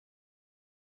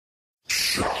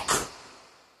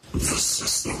the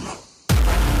system.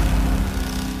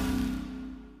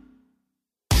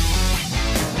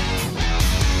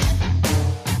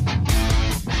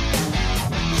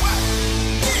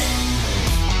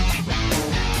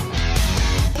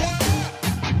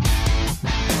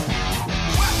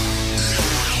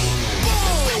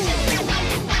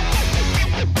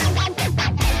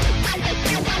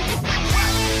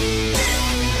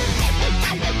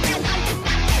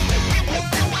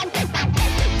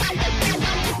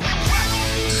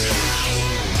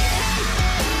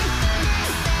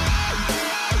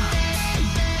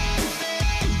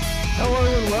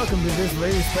 Welcome to this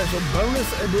very special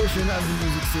bonus edition of the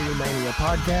Music City Mania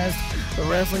podcast, the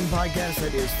wrestling podcast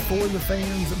that is for the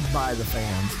fans, by the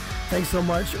fans. Thanks so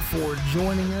much for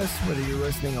joining us, whether you're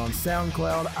listening on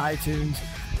SoundCloud, iTunes,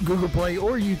 Google Play,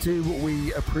 or YouTube.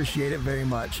 We appreciate it very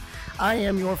much. I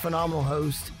am your phenomenal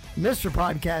host, Mr.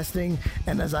 Podcasting,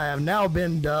 and as I have now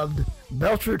been dubbed,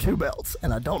 Belcher Two Belts,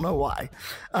 and I don't know why.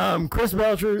 Chris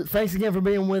Belcher, thanks again for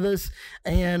being with us.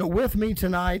 And with me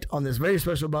tonight on this very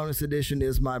special bonus edition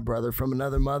is my brother from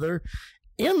another mother,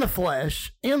 in the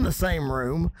flesh, in the same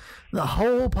room. The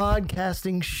whole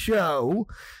podcasting show,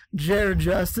 Jared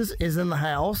Justice, is in the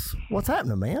house. What's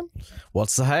happening, man?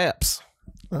 What's the haps?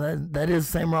 Well, that is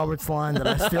Sam Roberts' line that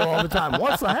I steal all the time.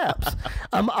 What's the haps?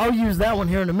 I'll use that one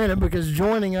here in a minute, because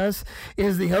joining us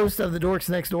is the host of the Dorks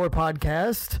Next Door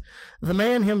podcast, the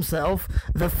man himself,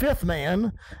 the fifth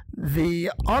man,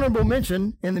 the honorable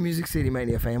mention in the Music City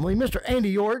Mania family. Mr.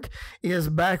 Andy York is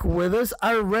back with us,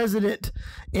 our resident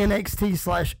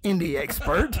NXT/indie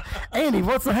expert. Andy,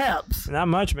 what's the haps? Not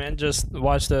much, man. Just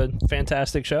watched a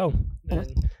fantastic show.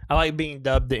 And I like being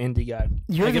dubbed the indie guy.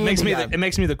 It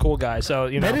makes me the cool guy. So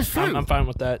that is true. I'm fine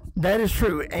with that. That is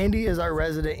true. Andy is our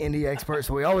resident indie expert,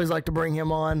 so we always like to bring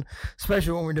him on,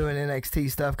 especially when we're doing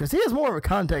NXT stuff, because he has more of a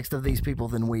context of these people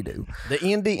than we do. The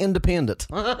indie independent.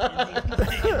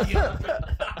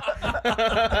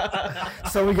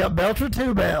 So we got Belcher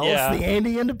Two Bells, the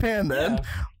Andy Independent.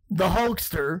 The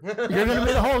Hulkster. You're going to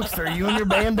be the Hulkster. You and your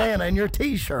bandana and your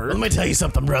T-shirt. Let me tell you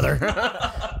something, brother.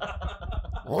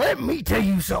 Let me tell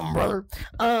you something, brother.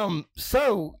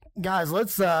 So, guys,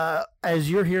 let's,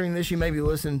 as you're hearing this, you may be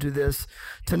listening to this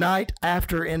tonight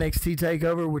after NXT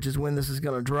TakeOver, which is when this is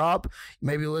going to drop. You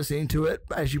may be listening to it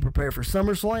as you prepare for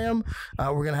SummerSlam.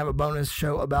 We're going to have a bonus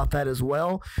show about that as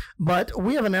well. But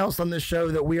we have announced on this show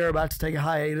that we are about to take a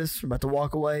hiatus. We're about to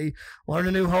walk away, learn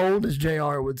a new hold, as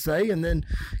JR would say, and then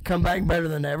come back better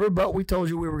than ever. But we told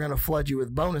you we were going to flood you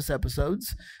with bonus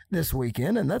episodes this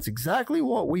weekend, and that's exactly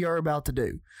what we are about to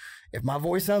do. If my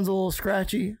voice sounds a little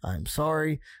scratchy, I'm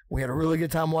sorry. We had a really good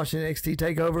time watching NXT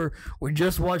TakeOver. We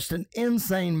just watched an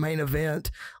insane main event.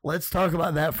 Let's talk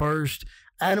about that first.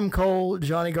 Adam Cole,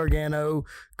 Johnny Gargano.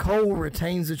 Cole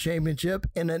retains the championship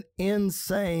in an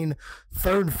insane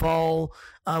third fall.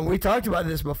 We talked about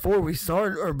this before we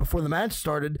started, or before the match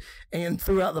started, and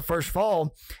throughout the first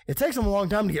fall. It takes them a long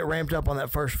time to get ramped up on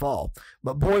that first fall.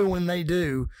 But boy, when they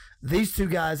do, these two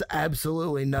guys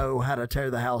absolutely know how to tear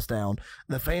the house down.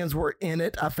 The fans were in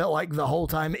it. I felt like the whole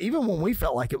time, even when we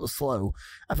felt like it was slow,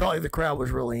 I felt like the crowd was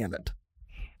really in it.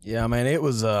 Yeah, man, it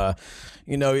was,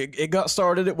 it got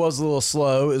started. It was a little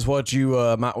slow, is what you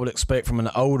would expect from an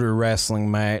older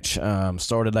wrestling match.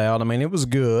 Started out, I mean, it was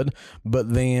good,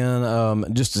 but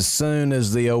then just as soon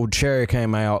as the old cherry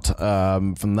came out,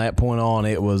 from that point on,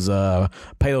 it was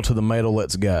pedal to the metal,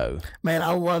 let's go. Man,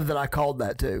 I love that I called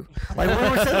that too. Like, when we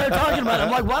were sitting there talking about it,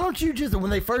 I'm like, why don't you just, when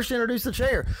they first introduced the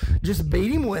chair, just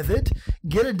beat him with it,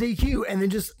 get a DQ, and then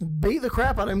just beat the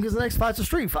crap out of him, because the next fight's a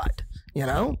street fight, you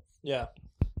know? Yeah.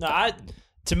 No,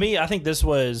 to me, I think this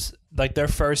was like their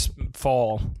first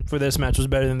fall for this match was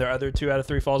better than their other 2 out of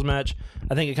 3 falls match.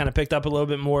 I think it kind of picked up a little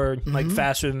bit more, like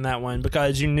faster than that one,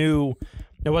 because you knew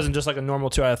it wasn't just like a normal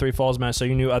 2 out of 3 falls match, so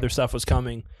you knew other stuff was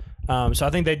coming. So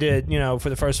I think they did, for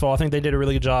the first fall, I think they did a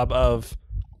really good job of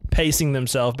pacing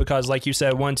themselves, because like you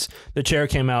said, once the chair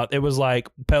came out, it was like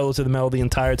pedal to the metal the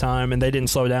entire time, and they didn't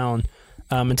slow down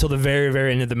until the very,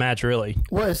 very end of the match, really.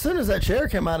 Well, as soon as that chair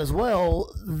came out as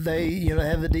well, they,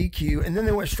 had the DQ, and then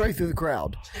they went straight through the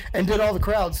crowd and did all the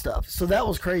crowd stuff. So that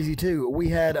was crazy, too. We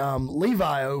had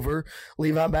Levi over,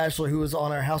 Levi Bachelor, who was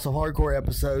on our House of Hardcore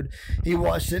episode. He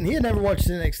watched it, and he had never watched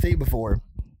NXT before,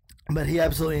 but he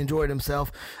absolutely enjoyed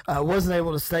himself. Wasn't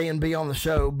able to stay and be on the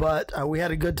show, but we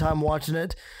had a good time watching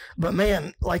it. But,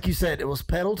 man, like you said, it was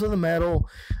pedal to the metal.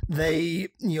 They,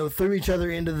 threw each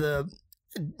other into the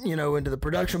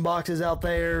production boxes out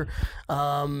there,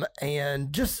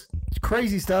 and just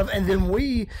crazy stuff. And then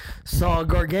we saw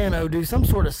Gargano do some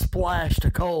sort of splash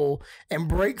to Cole and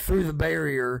break through the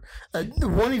barrier.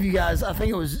 One of you guys, I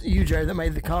think it was you, Jared, that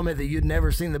made the comment that you'd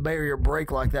never seen the barrier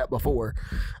break like that before.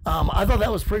 I thought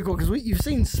that was pretty cool because you've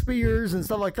seen spears and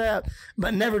stuff like that,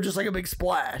 but never just like a big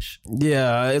splash.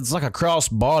 Yeah, it's like a cross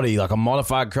body, like a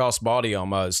modified cross body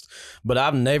almost. But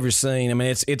I've never seen. I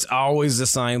mean, it's always the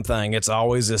same thing. It's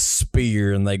always a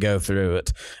spear, and they go through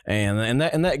it, and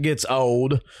that gets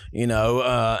old, you know.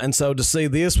 And so to see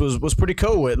this was pretty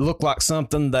cool. It looked like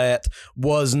something that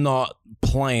was not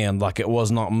planned, like it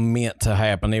was not meant to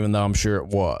happen, even though I'm sure it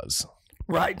was.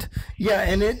 Right. Yeah,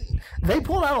 and they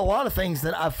pulled out a lot of things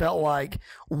that I felt like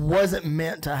wasn't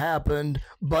meant to happen,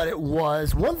 but it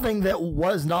was. One thing that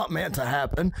was not meant to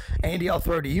happen, Andy, I'll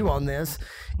throw to you on this,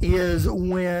 is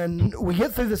when we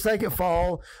get through the second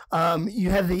fall,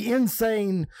 you have the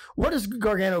insane, what does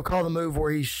Gargano call the move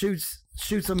where he shoots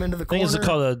them into the corner? I think it's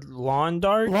called a lawn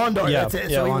dart. Lawn dart, yeah, that's it.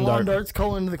 Yeah, So he lawn dart. darts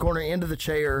Cole into the corner, into the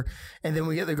chair, and then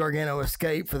we get the Gargano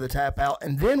escape for the tap out,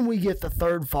 and then we get the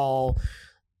third fall.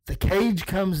 The cage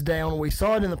comes down. We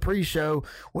saw it in the pre-show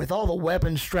with all the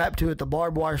weapons strapped to it, the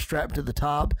barbed wire strapped to the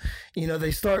top. You know,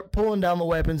 they start pulling down the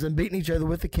weapons and beating each other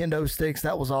with the kendo sticks.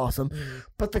 That was awesome. Mm-hmm.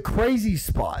 But the crazy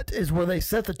spot is where they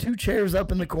set the two chairs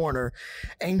up in the corner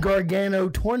and Gargano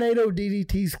tornado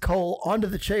DDTs Cole onto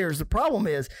the chairs. The problem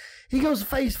is he goes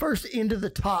face first into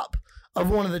the top of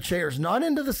one of the chairs, not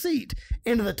into the seat,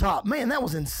 into the top. Man, that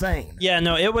was insane. Yeah,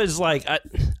 no, it was like, I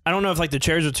don't know if like the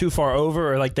chairs are too far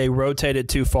over or like they rotated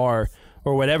too far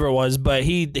or whatever it was, but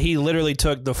he literally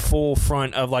took the full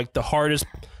front of like the hardest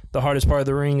part of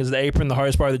the ring is the apron, the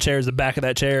hardest part of the chair is the back of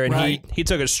that chair, and right. he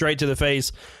took it straight to the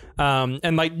face.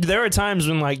 And like there are times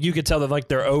when like you could tell that like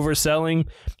they're overselling,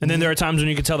 and then there are times when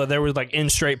you could tell that they were like in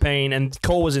straight pain, and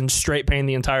Cole was in straight pain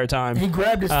the entire time. He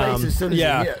grabbed his face as soon as he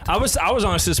hit. I was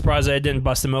honestly surprised that it didn't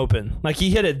bust him open. Like he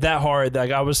hit it that hard.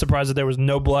 Like I was surprised that there was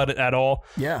no blood at all.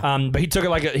 Yeah. But he took it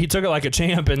like a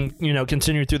champ, and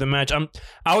continued through the match.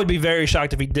 I would be very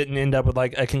shocked if he didn't end up with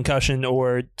like a concussion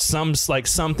or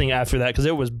something after that, because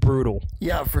it was brutal.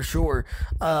 Yeah, for sure.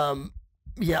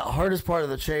 Yeah, hardest part of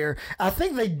the chair. I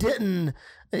think they didn't.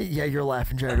 Yeah, you're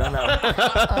laughing, Jared. I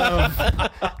know.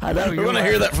 I know. We're going to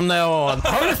hear that from now on.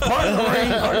 Hardest part of the ring,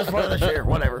 hardest part of the chair,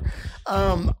 whatever.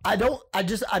 I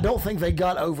don't think they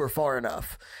got over far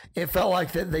enough. It felt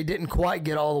like that they didn't quite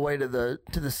get all the way to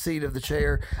the seat of the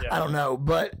chair. Yeah. I don't know,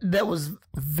 but that was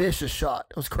a vicious shot.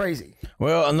 It was crazy.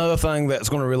 Well, another thing that's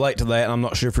going to relate to that, and I'm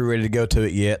not sure if we're ready to go to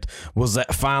it yet, was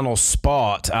that final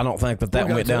spot. I don't think that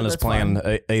went down as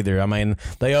planned either. I mean,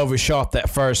 they overshot that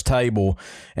first table,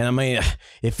 and I mean,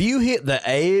 if you hit the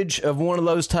edge of one of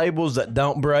those tables that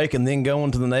don't break and then go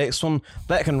into the next one,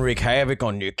 that can wreak havoc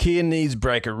on your kidneys,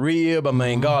 break a rib. I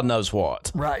mean, God knows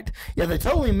what. Right. Yeah, they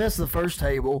totally missed the first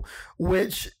table,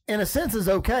 which in a sense is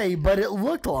okay, but it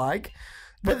looked like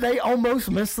that they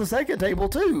almost missed the second table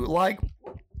too. Like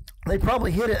they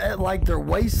probably hit it at like their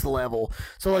waist level.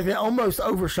 So like they almost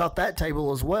overshot that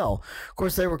table as well. Of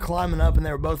course, they were climbing up and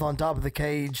they were both on top of the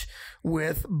cage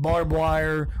with barbed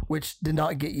wire, which did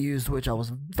not get used, which I was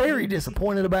very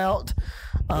disappointed about.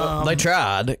 They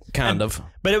tried, kind of.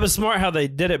 But it was smart how they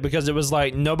did it, because it was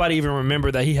like nobody even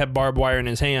remembered that he had barbed wire in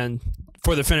his hand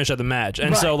for the finish of the match.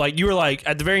 And so like you were like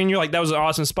at the very end, you're like, that was an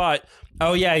awesome spot.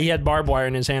 Oh yeah, he had barbed wire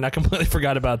in his hand. I completely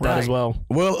forgot about that as well.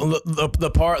 Well, the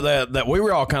part that we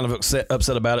were all kind of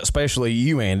upset about it, especially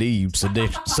you, Andy, you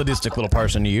sadistic little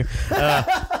person, you.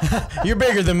 You're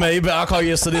bigger than me, but I'll call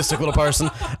you a sadistic little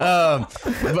person.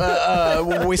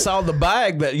 But we saw the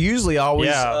bag that usually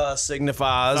always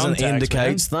signifies and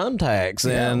indicates thumbtacks,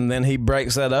 and then he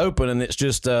breaks that open, and it's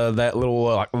just that little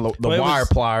wire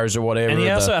pliers or whatever. And he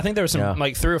also, I think there was some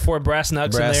like 3 or 4 brass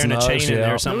knucks in there and a chain in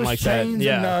there or something like that. Chains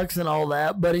and knucks and all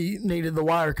that, but he needed the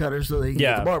wire cutter so that he could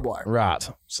get the barbed wire. Right.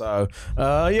 So,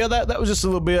 that was just a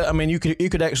little bit. I mean, you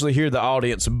could actually hear the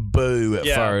audience boo at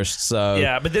first. So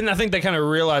yeah, but then I think they kind of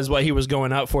realized what he was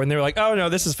going up for, and they were like, "Oh no,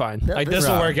 this is fine. This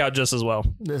will work out just as well.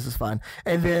 This is fine."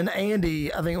 And then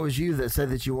Andy, I think it was you that said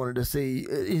that you wanted to see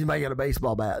anybody got a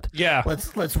baseball bat. Yeah,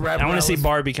 let's wrap. I want to see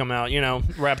Barbie come out.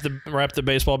 Wrap the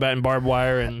baseball bat in barbed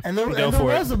wire and there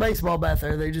was a baseball bat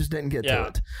there. They just didn't get to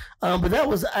it. But that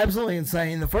was absolutely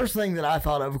insane. The first thing that I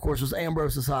thought of course, was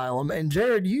Ambrose Asylum. And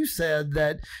Jared, you said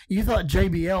that you thought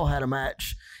JBL had a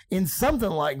match in something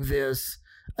like this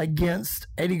against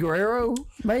Eddie Guerrero,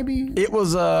 maybe? It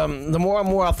was, the more and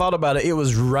more I thought about it, it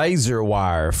was razor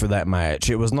wire for that match.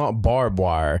 It was not barbed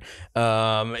wire.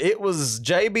 It was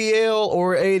JBL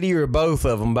or Eddie or both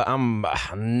of them, but I'm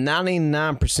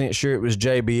 99% sure it was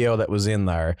JBL that was in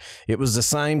there. It was the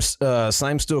same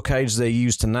steel cage they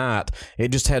used tonight. It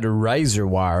just had a razor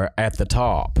wire at the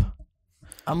top.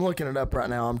 I'm looking it up right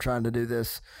now. I'm trying to do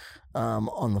this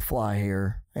on the fly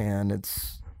here, and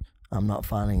I'm not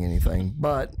finding anything,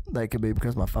 but that could be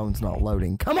because my phone's not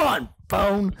loading. Come on,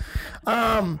 phone.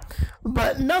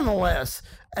 But nonetheless,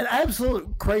 an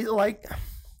absolute crazy, like,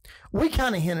 we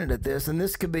kind of hinted at this, and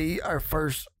this could be our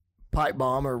first pipe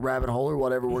bomb or rabbit hole or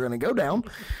whatever we're going to go down.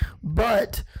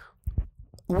 But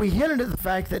we hinted at the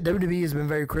fact that WWE has been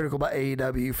very critical about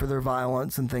AEW for their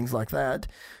violence and things like that.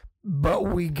 But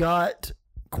we got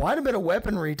quite a bit of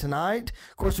weaponry tonight.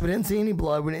 Of course, we didn't see any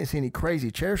blood. We didn't see any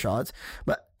crazy chair shots.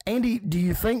 But Andy, do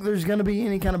you think there's going to be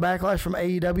any kind of backlash from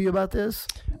AEW about this?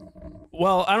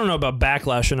 Well, I don't know about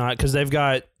backlash or not, because I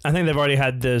think they've already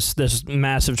had this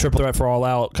massive triple threat for All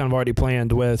Out kind of already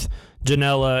planned with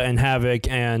Janela and Havoc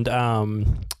and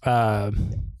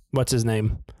what's his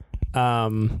name?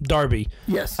 Darby.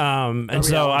 Yes. And Darby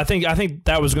so Allin. I think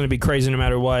that was going to be crazy no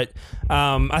matter what.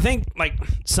 I think like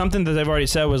something that they've already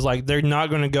said was like they're not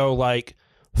going to go like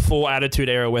full Attitude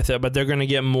Era with it, but they're going to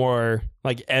get more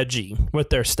like edgy with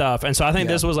their stuff. And so I think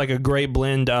this was like a great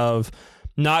blend of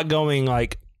not going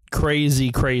like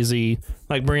crazy,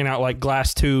 like bringing out like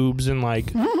glass tubes and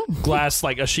like glass,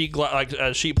 like a sheet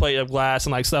plate of glass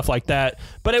and like stuff like that.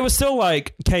 But it was still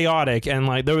like chaotic, and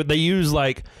like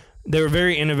they were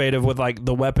very innovative with like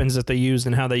the weapons that they used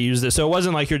and how they used it. So it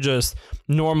wasn't like you're just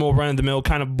normal run of the mill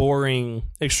kind of boring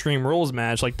Extreme Rules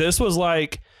match. Like this was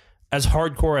like as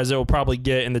hardcore as it will probably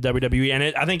get in the WWE,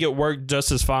 and I think it worked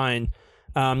just as fine.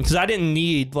 Because I didn't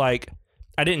need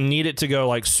it to go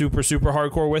like super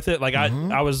hardcore with it. Like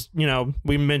I was,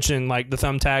 we mentioned like the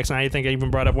thumbtacks, and I think I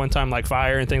even brought up one time like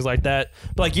fire and things like that.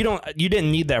 But like you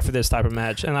didn't need that for this type of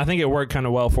match, and I think it worked kind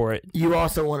of well for it. You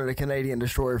also wanted a Canadian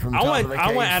Destroyer from the top of the cage.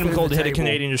 I want Adam Cole to hit a table.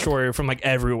 Canadian Destroyer from like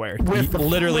everywhere,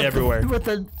 Literally everywhere, with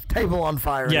the table on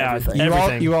fire. Yeah, and everything.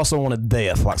 everything. You also wanted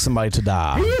death, like somebody to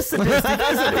die. He is sadistic,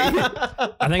 isn't he?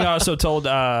 I think I also told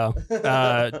Io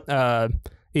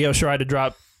Shirai to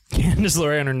drop Candice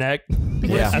LeRae on her neck.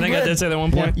 Yes, I think I did say that at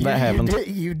one point. That happened.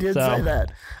 You did say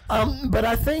that. But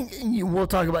I think we'll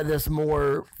talk about this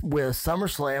more with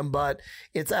SummerSlam, but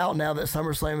it's out now that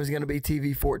SummerSlam is going to be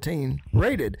TV 14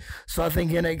 rated. So I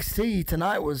think NXT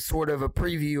tonight was sort of a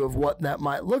preview of what that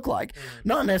might look like.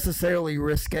 Not necessarily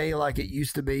risque like it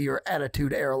used to be or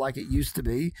Attitude Era like it used to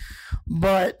be,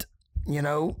 but,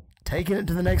 taking it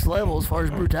to the next level as far as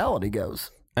brutality goes.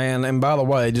 And by the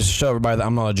way, just to show everybody that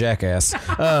I'm not a jackass,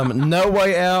 No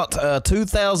Way Out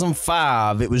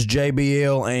 2005, it was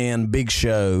JBL and Big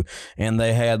Show, and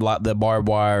they had like the barbed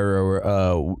wire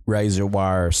or razor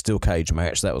wire steel cage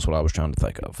match. That was what I was trying to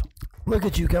think of. Look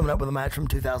at you coming up with a match from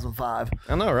 2005.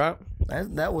 I know, right?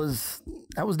 That was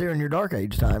during your dark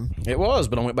age time. It was,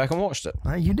 but I went back and watched it.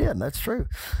 You did. That's true.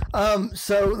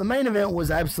 So the main event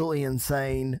was absolutely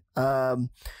insane.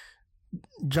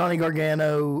 Johnny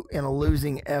Gargano in a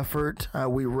losing effort.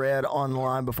 We read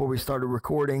online before we started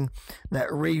recording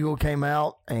that Regal came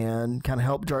out and kind of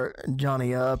helped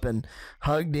Johnny up and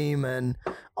hugged him and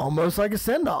almost like a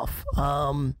send-off.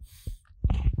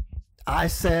 I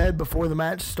said before the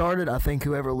match started, I think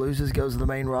whoever loses goes to the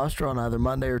main roster on either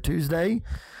Monday or Tuesday.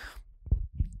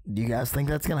 Do you guys think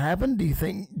that's going to happen? Do you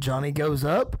think Johnny goes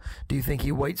up? Do you think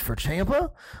he waits for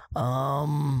Ciampa?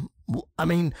 I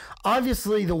mean,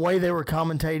 obviously, the way they were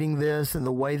commentating this and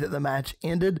the way that the match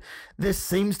ended, this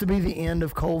seems to be the end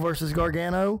of Cole versus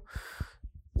Gargano.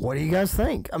 What do you guys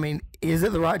think? I mean, is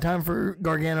it the right time for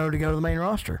Gargano to go to the main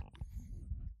roster?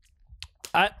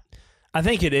 I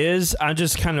think it is. I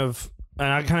kind of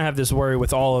have this worry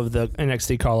with all of the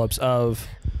NXT call-ups of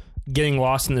getting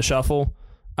lost in the shuffle.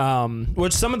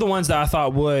 Which some of the ones that I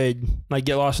thought would like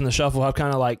get lost in the shuffle have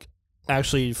kind of like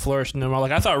actually flourished in them.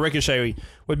 Like I thought Ricochet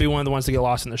would be one of the ones to get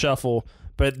lost in the shuffle,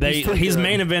 but he's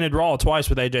main evented Raw twice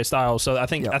with AJ Styles, so I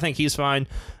think he's fine.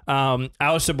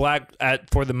 Aleister Black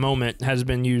for the moment has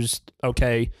been used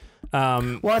okay.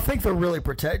 Well, I think they're really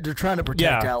they're trying to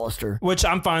protect Aleister, which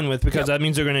I'm fine with because that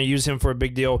means they're going to use him for a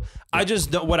big deal.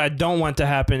 What I don't want to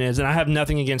happen is, and I have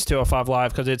nothing against 205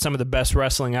 Live because it's some of the best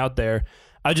wrestling out there,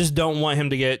 I just don't want him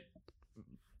to get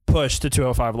pushed to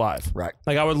 205 Live. Right.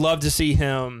 Like I would love to see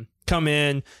him come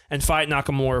in and fight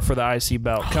Nakamura for the IC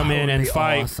belt. Come in and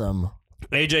fight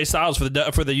AJ Styles for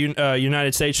the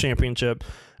United States Championship.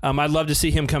 I'd love to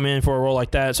see him come in for a role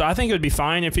like that. So I think it would be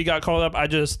fine if he got called up.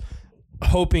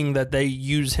 hoping that they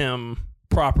use him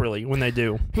properly when they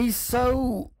do.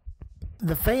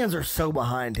 The fans are so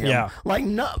behind him. Yeah. Like,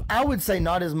 I would say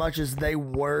not as much as they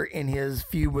were in his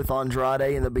feud with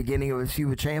Andrade in the beginning of his feud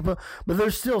with Ciampa, but they're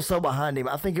still so behind him.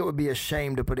 I think it would be a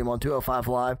shame to put him on 205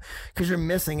 Live because you're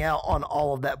missing out on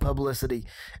all of that publicity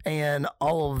and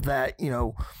all of that,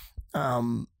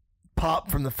 pop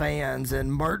from the fans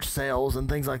and merch sales and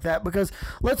things like that. Because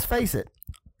let's face it,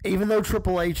 even though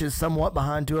Triple H is somewhat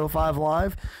behind 205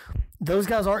 Live, those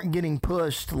guys aren't getting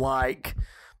pushed like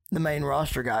the main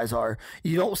roster guys are.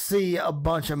 You don't see a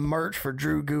bunch of merch for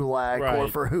Drew Gulak or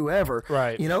for whoever.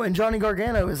 Right. And Johnny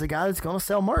Gargano is a guy that's going to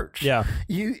sell merch. Yeah.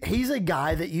 He's a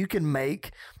guy that you can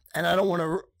make, and I don't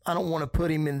want to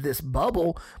put him in this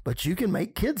bubble, but you can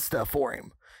make kids stuff for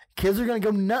him. Kids are going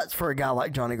to go nuts for a guy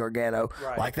like Johnny Gargano,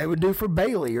 like they would do for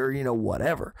Bailey or,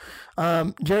 whatever.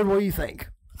 Jared, what do you think?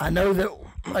 I know that,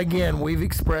 again, we've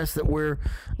expressed that we're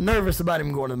nervous about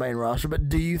him going to the main roster, but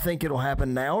do you think it'll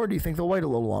happen now, or do you think they'll wait a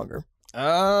little longer?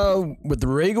 With the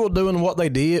Regal doing what they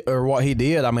did or what he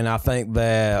did, I think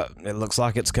that it looks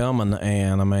like it's coming,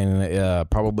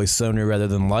 and probably sooner rather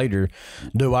than later.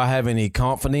 Do I have any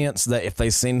confidence that if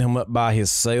they send him up by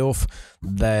himself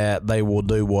that they will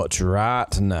do what's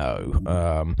right? No.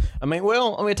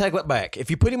 Let me take that back. If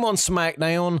you put him on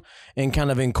SmackDown and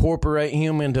kind of incorporate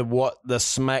him into what the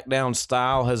SmackDown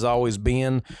style has always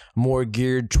been, more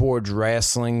geared towards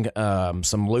wrestling,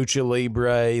 some lucha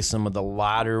libre, some of the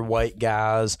lighter weight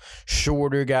guys,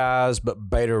 shorter guys, but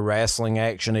better wrestling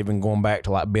action, even going back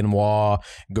to like Benoit,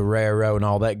 Guerrero, and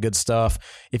all that good stuff.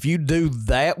 If you do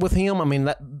that with him,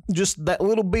 that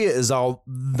little bit is all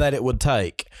that it would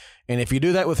take. And if you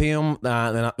do that with him,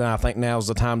 then I think now's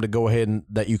the time to go ahead and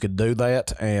that you could do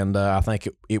that. And I think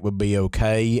it would be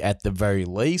okay at the very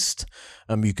least.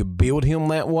 You could build him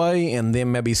that way and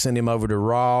then maybe send him over to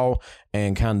Raw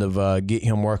and kind of get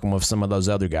him working with some of those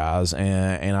other guys.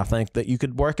 And I think that you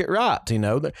could work it right.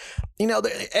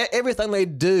 Everything they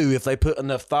do, if they put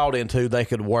enough thought into, they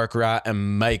could work right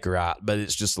and make right. But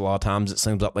it's just a lot of times it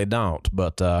seems like they don't.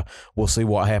 But we'll see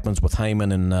what happens with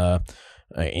Heyman and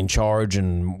in charge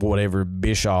and whatever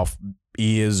Bischoff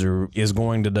is or is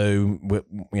going to do with,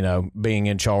 being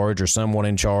in charge or someone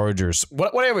in charge or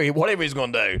whatever he's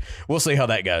going to do. We'll see how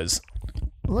that goes.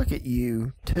 Look at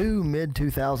you, 2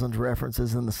 mid-2000s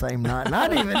references in the same night. And I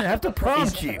didn't even have to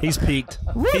prompt you. He's peaked.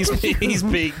 He's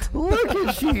peaked. Look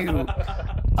at you.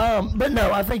 But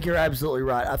no, I think you're absolutely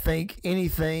right. I think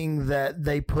anything that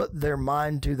they put their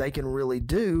mind to, they can really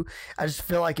do. I just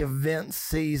feel like if Vince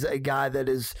sees a guy that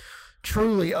is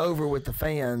truly over with the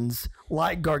fans,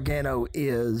 like Gargano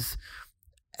is,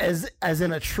 as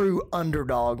in a true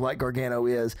underdog like Gargano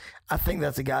is, I think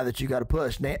that's a guy that you got to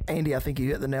push. Andy, I think you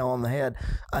hit the nail on the head.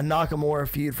 A Nakamura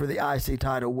feud for the IC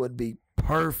title would be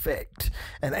perfect.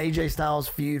 An AJ Styles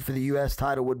feud for the US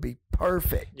title would be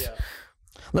perfect. Yeah.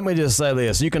 Let me just say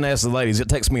this. You can ask the ladies. It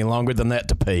takes me longer than that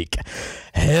to peak.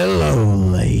 Hello,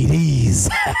 ladies.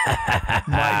 Mic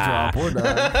drop. We're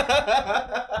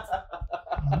done.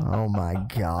 Oh, my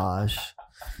gosh.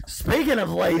 Speaking of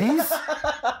ladies,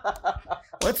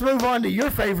 let's move on to your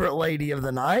favorite lady of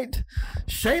the night,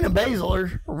 Shayna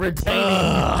Baszler,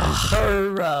 retaining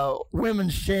her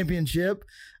women's championship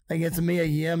against Mia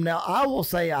Yim. Now, I will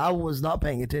say I was not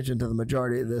paying attention to the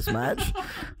majority of this match.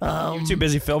 You're too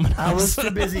busy filming. I was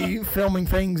too busy filming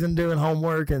things and doing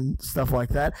homework and stuff like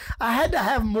that. I had to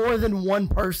have more than one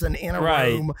person in a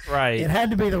room. Right. It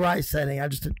had to be the right setting.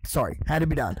 Had to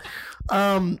be done.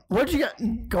 What you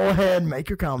got? Go ahead, make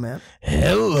your comment.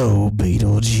 Hello,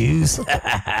 Beetlejuice.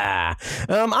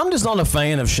 I'm just not a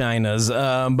fan of Shayna's,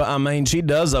 but she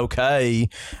does okay.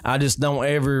 I just don't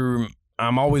ever.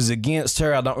 I'm always against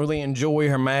her. I don't really enjoy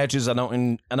her matches. I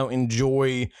don't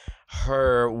enjoy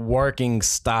her working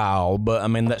style. But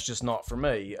that's just not for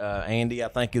me. Andy, I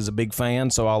think, is a big fan,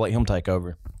 so I'll let him take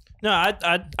over. No,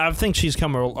 I think she's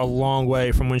come a long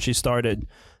way from when she started,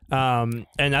 and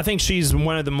I think she's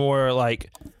one of the more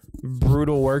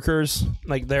brutal workers.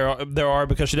 There are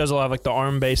because she does a lot of the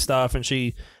arm based stuff, and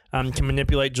she can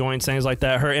manipulate joints, things like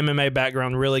that. Her MMA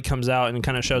background really comes out and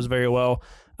kind of shows very well.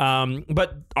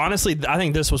 But honestly, I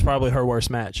think this was probably her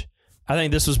worst match. I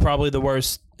think this was probably the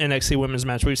worst NXT women's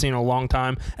match we've seen in a long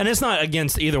time. And it's not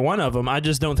against either one of them. I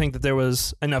just don't think that there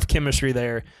was enough chemistry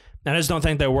there. And I just don't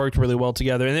think they worked really well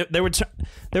together. And they were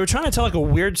trying to tell a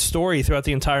weird story throughout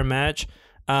the entire match.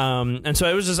 And so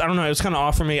it was just, I don't know, it was kind of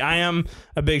off for me. I am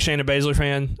a big Shayna Baszler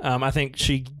fan. I think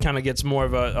she kind of gets more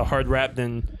of a hard rap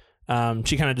than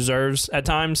she kind of deserves at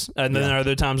times. And then there are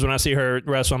other times when I see her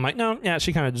wrestle, I'm like, no, yeah,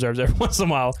 she kind of deserves it every once in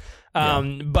a while.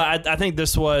 But I think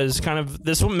this was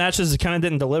this match kind of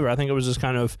didn't deliver. I think it was just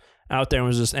kind of out there and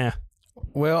was just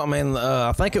Well, I mean,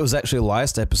 I think it was actually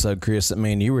last episode, Chris, that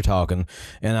me and you were talking,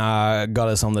 and I got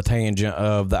us on the tangent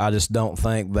of that. I just don't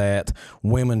think that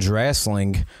women's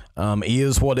wrestling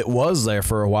is what it was there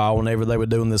for a while whenever they were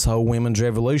doing this whole women's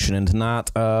revolution, and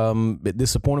tonight it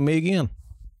disappointed me again.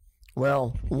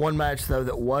 Well, one match, though,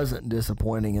 that wasn't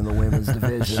disappointing in the women's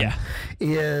division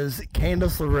is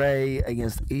Candice LeRae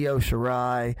against Io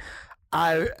Shirai.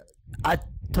 I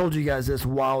told you guys this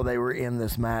while they were in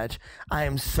this match. I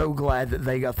am so glad that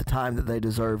they got the time that they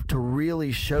deserve to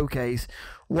really showcase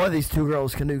what these two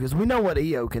girls can do, because we know what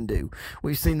Io can do.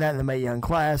 We've seen that in the Mae Young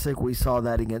Classic. We saw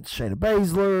that against Shayna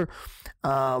Baszler,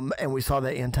 and we saw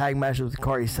that in tag matches with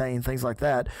Kairi Sane, things like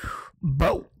that.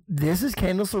 But this is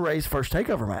Candice LeRae's first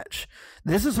TakeOver match.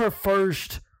 This is her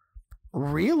first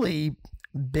really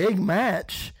big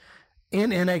match in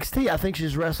NXT. I think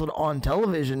she's wrestled on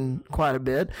television quite a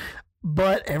bit,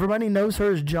 but everybody knows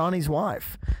her as Johnny's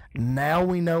wife. Now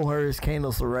we know her as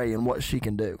Candice LeRae and what she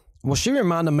can do. Well, she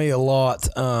reminded me a lot,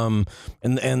 and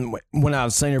when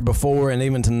I've seen her before, and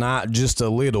even tonight, just a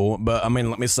little. But I mean,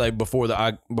 let me say before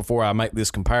I make this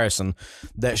comparison,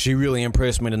 that she really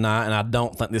impressed me tonight, and I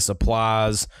don't think this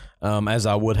applies as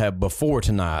I would have before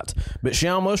tonight. But she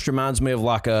almost reminds me of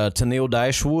like a Tenille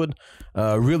Dashwood.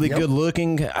 Really good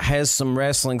looking, has some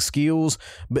wrestling skills,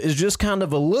 but is just kind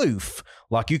of aloof.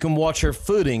 Like, you can watch her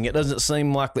footing. It doesn't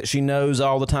seem like that she knows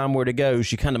all the time where to go.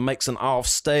 She kind of makes an off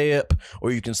step,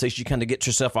 or you can see she kind of gets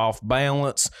herself off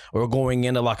balance, or going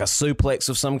into like a suplex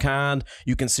of some kind.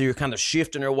 You can see her kind of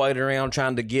shifting her weight around,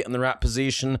 trying to get in the right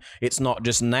position. It's not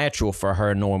just natural for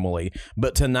her normally.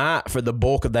 But tonight, for the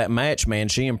bulk of that match, man,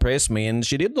 she impressed me, and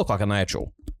she did look like a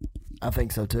natural. I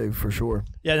think so too, for sure.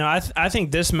 Yeah, no, I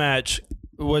think this match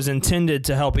was intended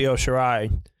to help Io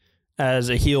Shirai as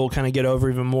a heel kind of get over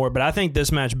even more. But I think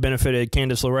this match benefited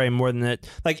Candice LeRae more than it.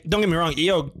 Like, don't get me wrong,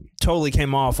 Io totally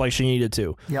came off like she needed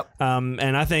to. Yep.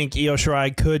 And I think Io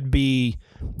Shirai could be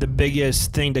the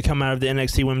biggest thing to come out of the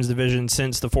NXT Women's Division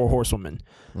since the Four Horsewomen.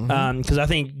 Because I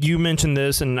think you mentioned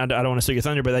this, and I don't want to steal your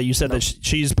thunder, but that you said that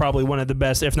she's probably one of the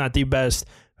best, if not the best,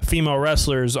 female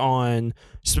wrestlers on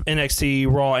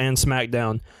NXT, Raw, and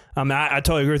SmackDown. I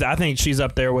totally agree with that. I think she's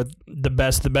up there with the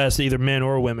best, either men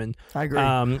or women. I agree.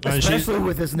 Especially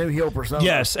with this new heel persona.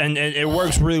 Yes, and it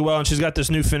works really well. And she's got this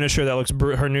new finisher that looks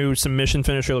her new submission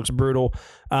finisher looks brutal.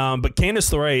 But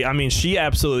Candice LeRae, I mean, she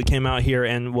absolutely came out here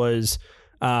and was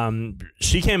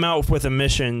she came out with a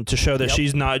mission to show that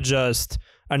she's not just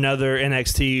another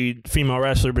NXT female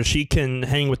wrestler, but she can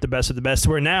hang with the best of the best.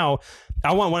 Where now,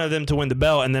 I want one of them to win the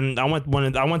belt, and then I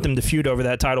want them to feud over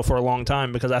that title for a long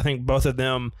time, because I think both of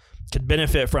them could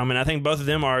benefit from it. And I think both of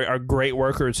them are great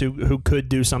workers who could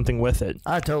do something with it.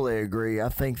 I totally agree. I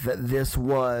think that this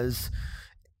was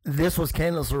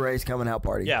Candice LeRae's coming out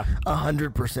party. Yeah.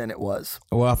 100% it was.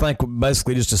 Well, I think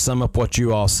basically, just to sum up what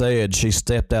you all said, she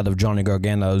stepped out of Johnny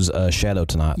Gargano's shadow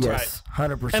tonight. Yes,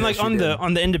 100%. And like on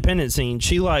the independent scene,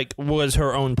 she like was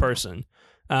her own person.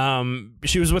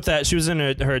 She was in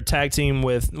her tag team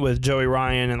with Joey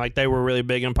Ryan, and like they were really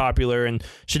big and popular, and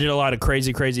she did a lot of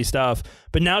crazy stuff.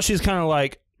 But now she's kind of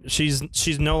like, she's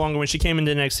no longer, when she came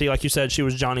into NXT, like you said, she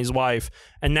was Johnny's wife,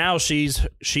 and now she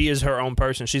is her own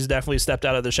person. She's definitely stepped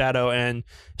out of the shadow and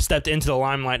stepped into the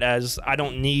limelight as, I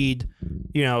don't need,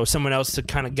 someone else to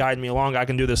kind of guide me along. I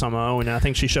can do this on my own. And I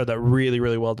think she showed that really,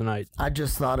 really well tonight. I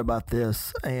just thought about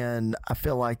this, and I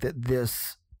feel like that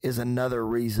this is another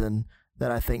reason that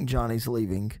I think Johnny's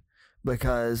leaving,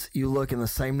 because you look in the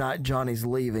same night Johnny's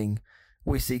leaving,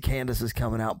 we see Candice's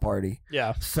coming out party.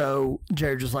 Yeah. So,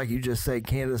 Jared, just like you just said,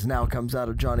 Candice now comes out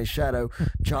of Johnny's shadow.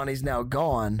 Johnny's now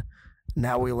gone.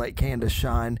 Now we let Candice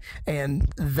shine, and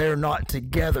they're not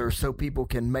together, so people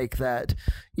can make that,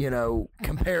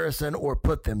 comparison or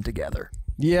put them together.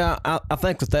 Yeah, I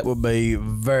think that would be a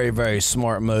very, very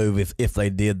smart move if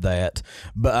they did that.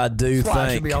 But I do think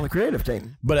I should be on the creative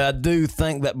team. But I do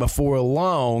think that before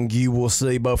long you will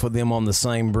see both of them on the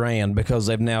same brand, because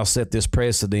they've now set this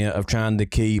precedent of trying to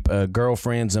keep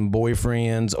girlfriends and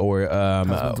boyfriends, or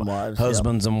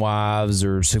husbands and wives,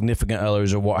 or significant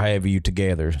others, or what have you,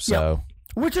 together. So. Yep.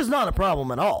 Which is not a problem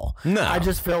at all. No. I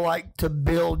just feel like to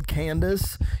build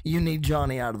Candice, you need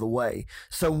Johnny out of the way.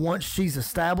 So once she's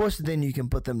established, then you can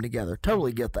put them together.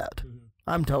 Totally get that.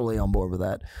 I'm totally on board with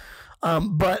that.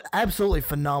 But absolutely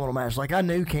phenomenal match. Like, I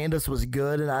knew Candice was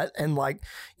good, and like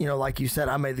you said,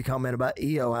 I made the comment about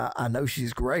Io. I know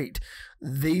she's great.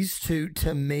 These two,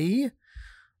 to me,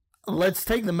 let's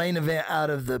take the main event out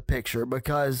of the picture,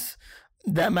 because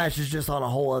that match is just on a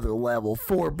whole other level.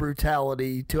 4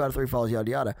 brutality, 2 out of 3 falls, yada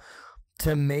yada.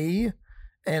 to me,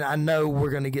 and I know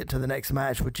we're going to get to the next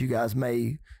match, which you guys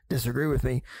may disagree with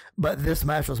me, but this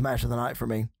match was match of the night for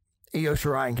me. Io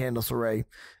Shirai and Candice LeRae.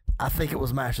 I think it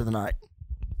was match of the night.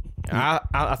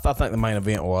 I think the main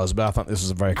event was, but I think this was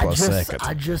a very close second.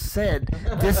 I just said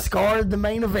discard the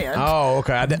main event. Oh,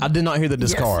 okay. I did not hear the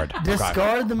discard. Yes,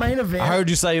 discard the main event. I heard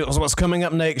you say it was what's coming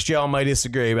up next. Y'all may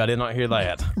disagree, but I did not hear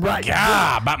that. Right.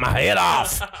 God, bite my head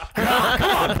off. Come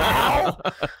on, pal.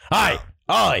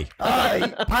 Hey,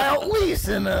 pal,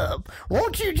 listen up.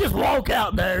 Won't you just walk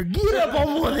out there, get up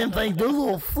on one of them things, do a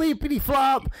little flippity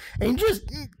flop, and just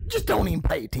don't even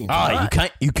pay attention.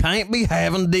 Right? You can't be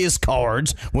having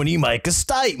discards when you make a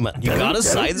statement. You gotta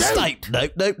say the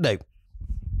statement. Nope.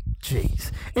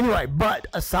 Jeez. Anyway, but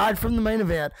aside from the main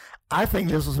event, I think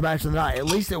this was match of the night. At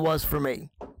least it was for me.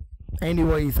 Andy,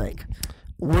 what do you think?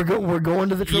 We're going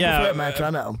to the triple threat match. I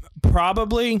know.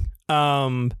 Probably.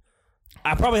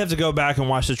 I probably have to go back and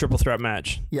watch the triple threat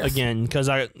match again because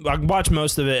I watched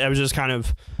most of it. I was kind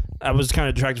of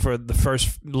distracted for the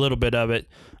first little bit of it.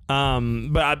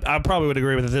 But I probably would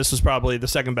agree with it. This was probably the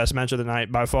second best match of the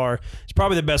night by far. It's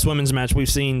probably the best women's match we've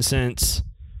seen since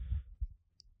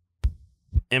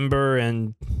Ember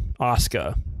and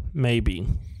Asuka, maybe.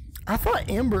 I thought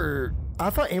Ember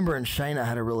and Shayna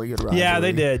had a really good rivalry. Yeah,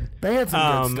 they did. They had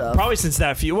some good stuff. Probably since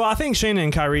that feud. Well, I think Shayna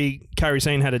and Kairi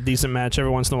Sane had a decent match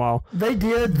every once in a while. They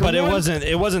did, but it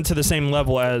wasn't to the same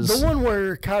level as the one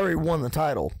where Kairi won the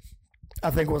title. I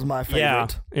think was my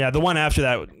favorite. Yeah. The one after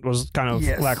that was kind of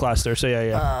lackluster. So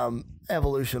yeah.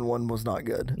 Evolution one was not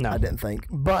good. No, I didn't think.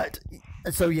 But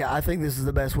so yeah, I think this is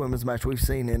the best women's match we've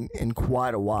seen in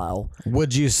quite a while.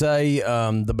 Would you say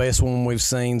the best one we've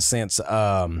seen since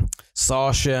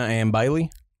Sasha and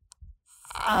Bayley?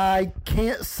 I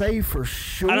can't say for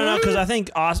sure. I don't know because I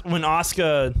think when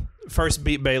Asuka first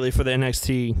beat Bayley for the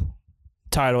NXT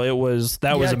title, that was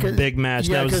a big match.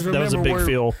 Yeah, that was a big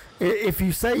feel. If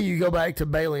you say you go back to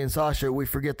Bayley and Sasha, we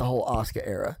forget the whole Asuka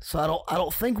era. So I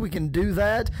don't think we can do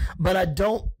that. But I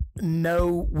don't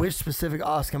know which specific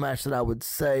Asuka match that I would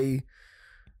say.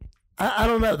 I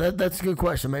don't know. That's a good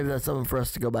question. Maybe that's something for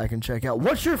us to go back and check out.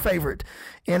 What's your favorite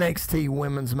NXT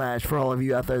women's match for all of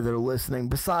you out there that are listening,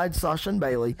 besides Sasha and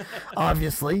Bayley,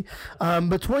 obviously?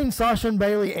 Between Sasha and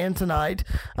Bayley and tonight,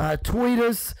 tweet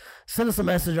us, send us a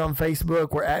message on Facebook.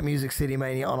 We're at Music City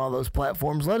Mania on all those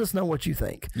platforms. Let us know what you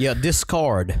think. Yeah,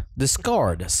 discard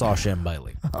Sasha and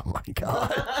Bayley. Oh, my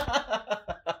God.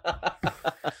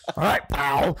 All right,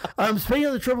 pal. Speaking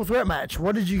of the triple threat match,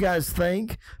 what did you guys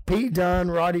think? Pete Dunne,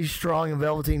 Roddy Strong, and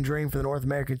Velveteen Dream for the North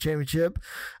American Championship.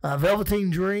 Velveteen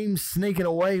Dream sneaking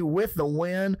away with the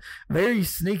win. Very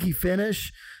sneaky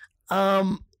finish.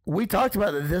 We talked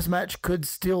about that this match could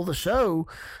steal the show.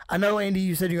 I know, Andy,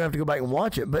 you said you're going to have to go back and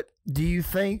watch it, but do you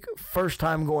think first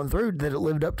time going through that it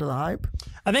lived up to the hype?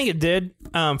 I think it did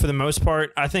for the most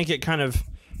part. I think it kind of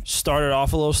started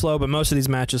off a little slow, but most of these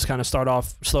matches kind of start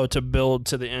off slow to build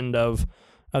to the end of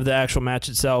the actual match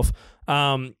itself.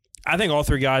 I think all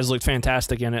three guys looked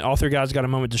fantastic in it. All three guys got a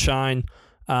moment to shine.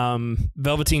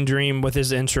 Velveteen Dream with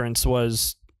his entrance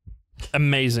was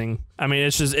amazing. I mean,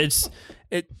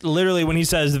 it literally when he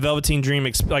says the Velveteen Dream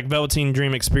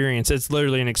experience, it's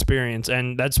literally an experience,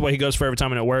 and that's what he goes for every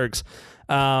time, and it works.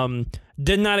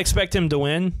 Did not expect him to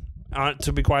win.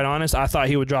 To be quite honest, I thought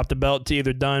he would drop the belt to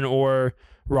either Dunn or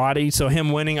Roddy. So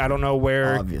him winning, I don't know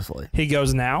where obviously he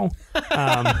goes now.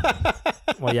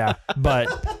 Well, yeah, but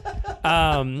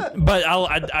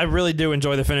I really do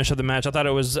enjoy the finish of the match. I thought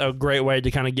it was a great way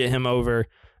to kind of get him over.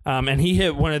 And he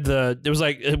hit one of it was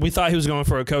like we thought he was going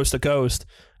for a coast to coast.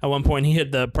 At one point, he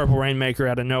hit the Purple Rainmaker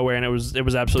out of nowhere, and it was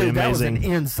absolutely amazing. That was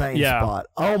an insane spot.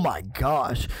 Oh my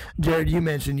gosh, Jared! You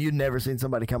mentioned you'd never seen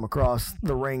somebody come across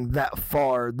the ring that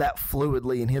far, that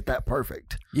fluidly, and hit that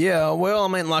perfect. Yeah, well, I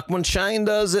mean, like when Shane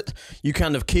does it, you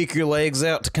kind of kick your legs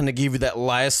out to kind of give you that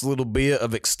last little bit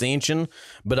of extension.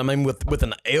 But I mean, with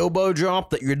an elbow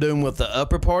drop that you're doing with the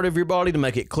upper part of your body to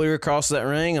make it clear across that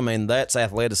ring, I mean, that's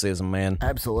athleticism, man.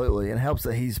 Absolutely, and it helps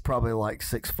that he's probably like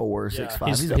 6'4",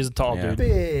 6'5". He's a tall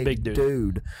dude. Big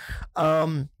dude.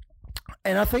 And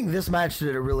I think this match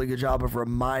did a really good job of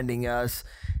reminding us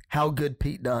how good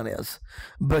Pete Dunne is,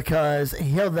 because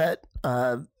he held that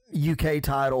UK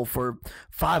title for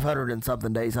 500 and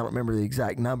something days. I don't remember the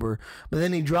exact number, but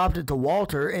then he dropped it to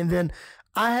Walter, and then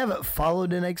I haven't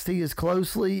followed NXT as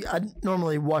closely. I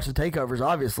normally watch the takeovers,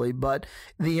 obviously, but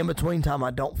the in-between time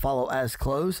I don't follow as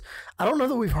close. I don't know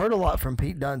that we've heard a lot from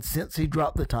Pete Dunne since he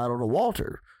dropped the title to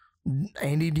Walter.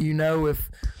 Andy, do you know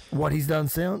what he's done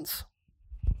since?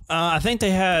 I think they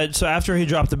had, so after he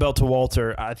dropped the belt to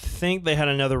Walter, I think they had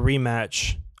another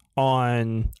rematch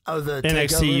on the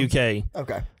NXT TakeOver? UK.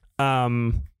 Okay.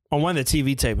 on one of the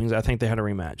TV tapings. I think they had a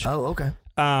rematch. Oh, okay.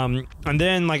 And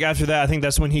then like after that, I think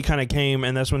that's when he kind of came,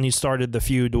 and that's when he started the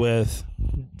feud with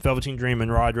Velveteen Dream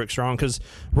and Roderick Strong, because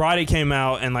Roddy came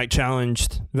out and like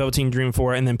challenged Velveteen Dream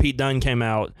for it, and then Pete Dunne came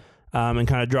out and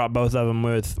kind of dropped both of them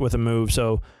with a move.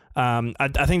 So I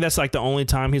think that's like the only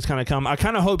time he's kind of come. I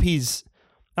kind of hope he's,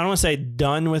 I don't want to say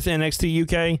done with NXT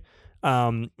UK,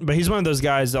 but he's one of those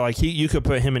guys that like you could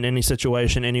put him in any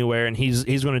situation anywhere, and he's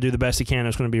going to do the best he can.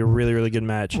 It's going to be a really, really good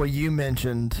match. Well, you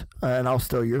mentioned, and I'll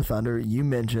steal your thunder, you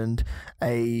mentioned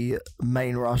a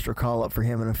main roster call up for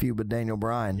him in a feud with Daniel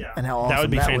Bryan. Yeah. And how awesome that would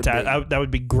be fantastic. Would be. That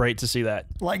would be great to see that.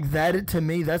 Like that, to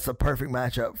me, that's a perfect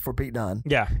matchup for Pete Dunne.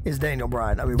 Yeah. Is Daniel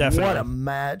Bryan. I mean, Definitely. What a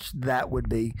match that would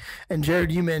be. And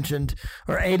Jared, you mentioned,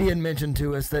 or Adian mentioned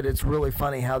to us that it's really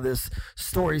funny how this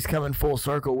story's coming full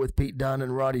circle with Pete Dunne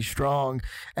and Roddy Strong,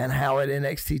 and how at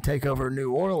NXT TakeOver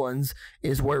New Orleans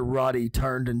is where Roddy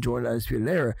turned and joined Undisputed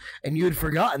Era. And you had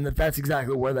forgotten that that's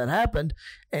exactly where that happened,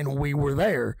 and we were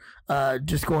there.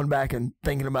 Just going back and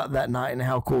thinking about that night and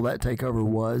how cool that TakeOver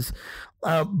was.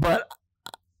 But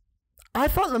I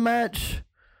thought the match,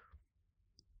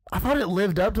 I thought it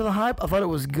lived up to the hype. I thought it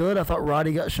was good. I thought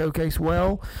Roddy got showcased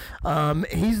well.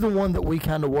 He's the one that we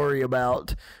kind of worry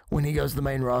about when he goes to the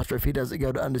main roster if he doesn't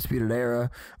go to Undisputed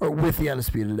Era or with the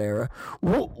Undisputed Era.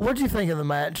 What do you think of the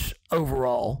match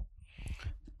overall?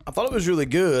 I thought it was really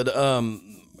good.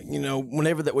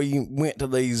 Whenever that we went to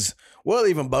these, well,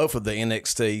 even both of the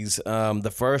NXTs,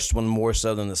 the first one more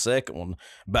so than the second one,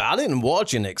 but I didn't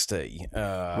watch NXT.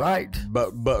 Right.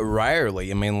 But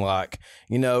rarely. I mean, like,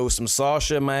 some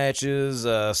Sasha matches,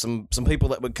 some people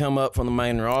that would come up from the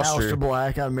main roster. Aleister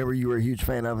Black, I remember you were a huge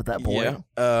fan of at that point.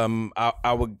 Yeah.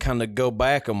 I would kind of go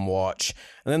back and watch.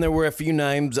 And then there were a few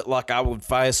names that, like, I would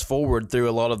fast forward through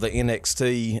a lot of the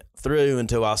NXT through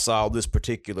until I saw this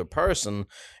particular person,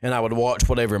 and I would watch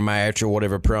whatever match or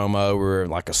whatever promo or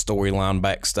like a storyline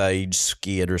backstage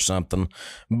skit or something.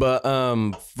 But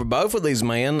for both of these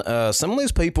men, some of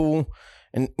these people,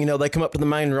 and they come up to the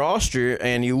main roster,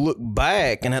 and you look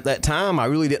back, and at that time I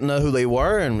really didn't know who they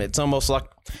were, and it's almost like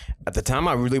at the time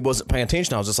I really wasn't paying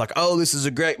attention. I was just like, oh, this is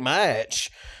a great match,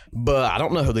 but I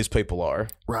don't know who these people are.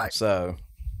 Right. So,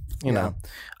 you know.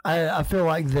 I feel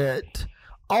like that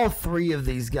all three of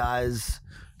these guys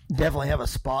definitely have a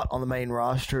spot on the main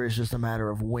roster. It's just a matter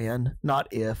of when, not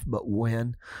if, but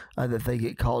when that they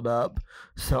get called up.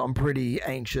 So I'm pretty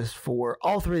anxious for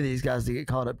all three of these guys to get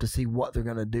called up to see what they're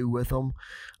going to do with them.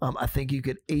 I think you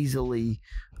could easily,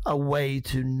 a way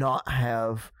to not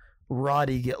have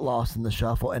Roddy get lost in the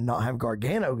shuffle and not have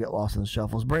Gargano get lost in the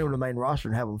shuffle is bring them to the main roster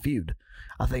and have them feud.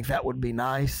 I think that would be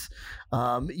nice.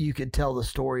 You could tell the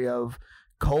story of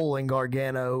Cole and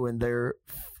Gargano and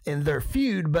their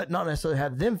feud, but not necessarily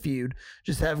have them feud,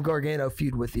 just have Gargano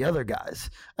feud with the other guys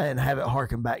and have it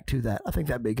harken back to that. I think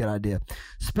that'd be a good idea.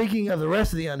 Speaking of the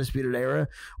rest of the Undisputed Era,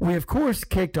 we of course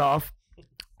kicked off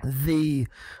the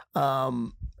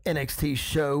NXT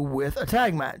show with a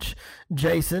tag match.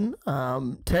 Jason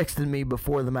texted me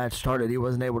before the match started. He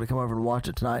wasn't able to come over and watch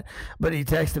it tonight, but he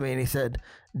texted me and he said,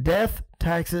 Death,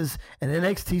 taxes, and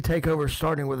NXT TakeOver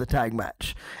starting with a tag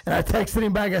match. And I texted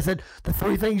him back. I said, the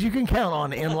three things you can count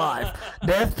on in life: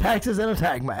 death, taxes, and a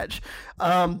tag match.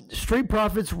 Street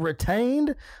Profits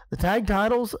retained the tag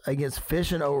titles against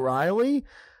Fish and O'Reilly.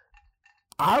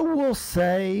 I will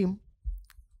say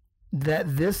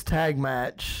that this tag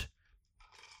match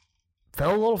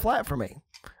fell a little flat for me.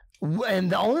 And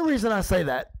the only reason I say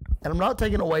that, and I'm not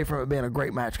taking away from it being a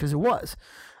great match, because it was,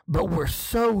 but we're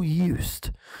so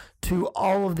used to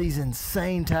all of these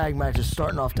insane tag matches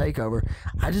starting off TakeOver.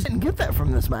 I just didn't get that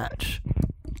from this match.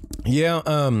 Yeah,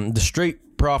 the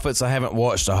Street Profits I haven't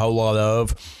watched a whole lot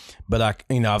of, but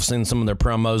I've seen some of their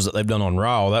promos that they've done on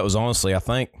Raw. That was honestly, I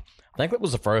think that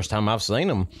was the first time I've seen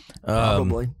them.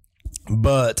 Probably.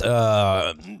 But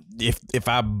if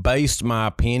I based my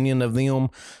opinion of them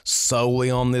solely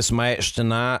on this match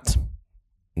tonight,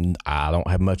 I don't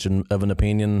have much of an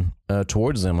opinion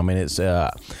towards them. I mean, it's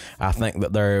I think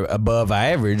that they're above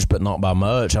average, but not by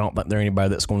much. I don't think they're anybody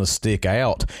that's going to stick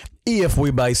out. If we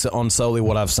base it on solely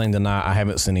what I've seen tonight, I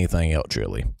haven't seen anything else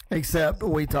really. Except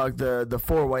we talked the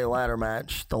four-way ladder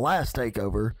match, the last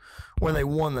TakeOver, where they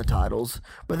won the titles.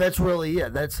 But that's really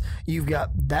it. You've got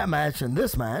that match and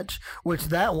this match, which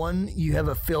that one you have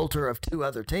a filter of two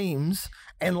other teams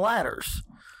and ladders.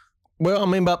 Well, I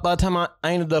mean, by the time I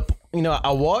ended up,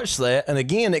 I watched that, and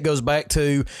again, it goes back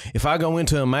to if I go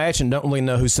into a match and don't really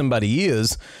know who somebody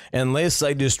is, unless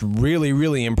they just really,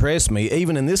 really impress me,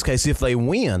 even in this case, if they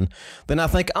win, then I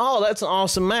think, oh, that's an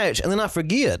awesome match, and then I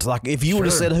forget. Like, if you would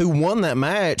have said who won that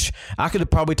match, I could have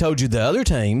probably told you the other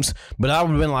teams, but I would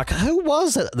have been like, who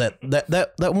was it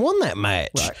that won that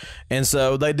match? Right. And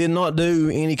so they did not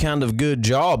do any kind of good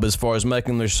job as far as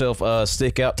making themselves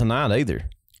stick out tonight either.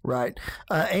 Right.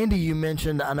 Andy, you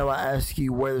mentioned, I know I asked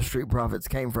you where the Street Profits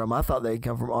came from. I thought they'd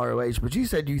come from ROH, but you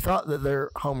said you thought that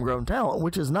they're homegrown talent,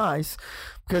 which is nice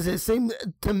because it seemed,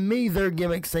 to me, their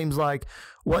gimmick seems like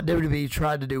what WWE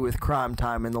tried to do with Crime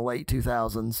Time in the late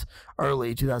 2000s,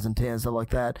 early 2010, stuff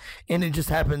like that. And it just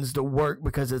happens to work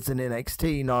because it's an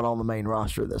NXT, not on the main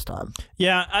roster this time.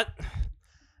 Yeah,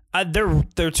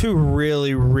 they're two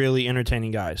really, really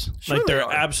entertaining guys. Sure like they're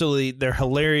are. absolutely, they're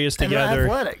hilarious And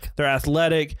together. they're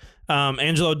athletic.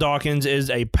 Angelo Dawkins is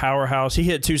a powerhouse. He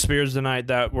hit 2 spears tonight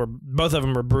that were, both of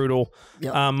them were brutal.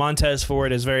 Yep. Montez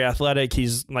Ford is very athletic. I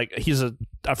think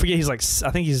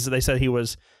they said he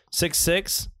was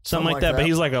 6'6", something like that, but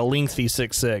he's like a lengthy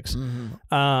 6'6".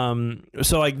 Mm-hmm.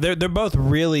 So like they're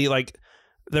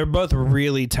both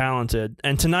really talented.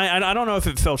 And tonight, I don't know if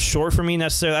it fell short for me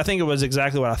necessarily. I think it was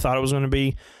exactly what I thought it was going to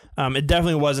be. It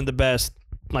definitely wasn't the best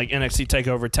like NXT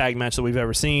TakeOver tag match that we've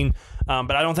ever seen.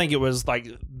 But I don't think it was like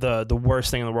the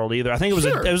worst thing in the world either. I think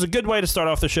it was a good way to start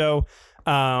off the show.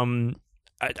 I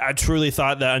truly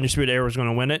thought that Undisputed Era was going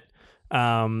to win it.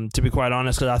 To be quite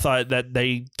honest, because I thought that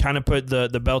they kind of put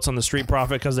the belts on the Street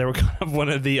Profit because they were kind of one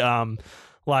of the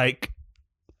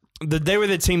they were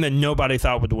the team that nobody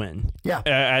thought would win. Yeah.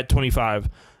 At 25.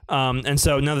 And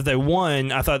so now that they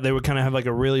won, I thought they would kind of have like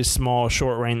a really small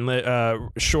short reign.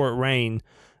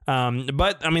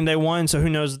 But I mean, they won, so who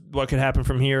knows what could happen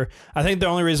from here. I think the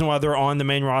only reason why they're on the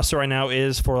main roster right now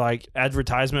is for like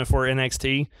advertisement for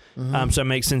NXT. So it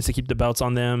makes sense to keep the belts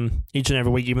on them each and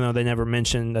every week, even though they never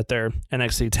mention that they're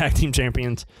NXT Tag Team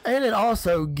Champions. And it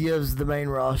also gives the main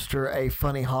roster a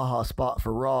funny ha-ha spot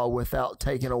for Raw without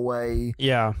taking away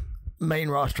main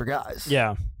roster guys.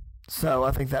 Yeah. So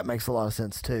I think that makes a lot of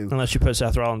sense too. Unless you put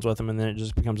Seth Rollins with them, and then it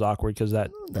just becomes awkward because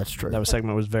that's true. That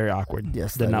segment was very awkward.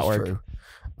 Yes, did not work. True.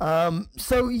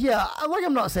 So yeah, like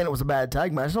I'm not saying it was a bad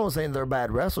tag match. I'm not saying they're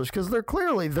bad wrestlers because they're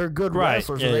good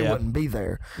wrestlers, or they wouldn't be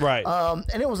there. Right.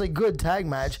 And it was a good tag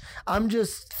match. I'm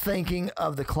just thinking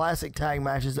of the classic tag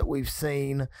matches that we've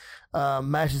seen.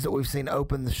 Matches that we've seen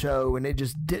open the show, and it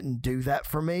just didn't do that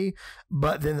for me.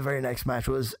 But then the very next match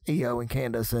was Io and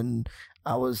Candice, and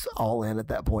I was all in at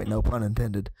that point, no pun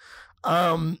intended.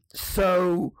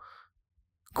 So,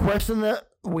 question that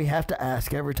we have to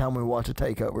ask every time we watch a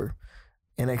takeover.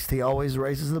 NXT always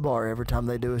raises the bar every time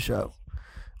they do a show.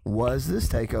 Was this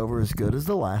takeover as good as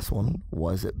the last one?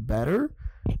 Was it better?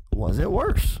 Was it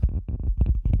worse?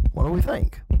 What do we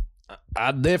think?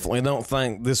 I definitely don't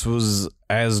think this was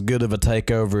as good of a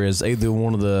takeover as either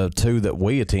one of the two that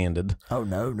we attended. Oh,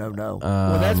 no.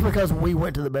 Well, that's because we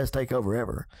went to the best takeover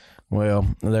ever. Well,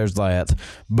 there's that.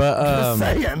 But Just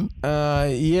saying.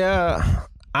 Yeah,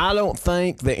 I don't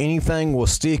think that anything will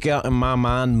stick out in my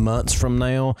mind months from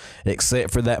now,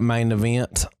 except for that main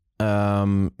event.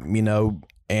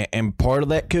 And part of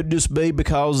that could just be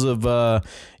because of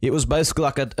it was basically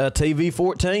like a TV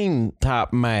 14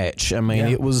 type match. I mean,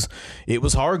 it was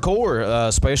hardcore,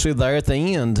 especially there at the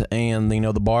end, and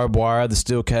the barbed wire, the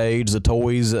steel cage, the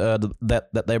toys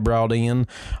that they brought in,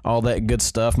 all that good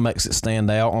stuff makes it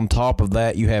stand out. On top of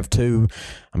that, you have two.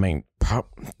 I mean,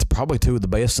 probably two of the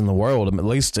best in the world, at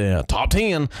least top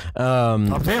 10.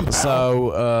 Top 10.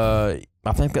 So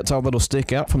I think that's all that'll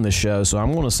stick out from this show. So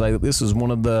I'm going to say that this is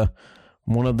one of the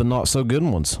not so good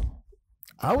ones.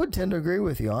 I would tend to agree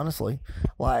with you, honestly.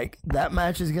 Like, that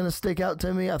match is going to stick out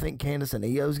to me. I think Candice and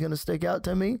Io is going to stick out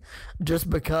to me just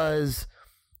because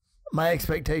my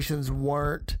expectations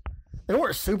weren't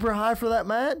super high for that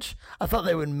match. I thought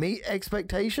they would meet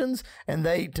expectations, and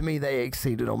they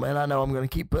exceeded them. And I know I'm going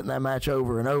to keep putting that match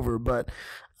over and over, but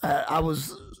I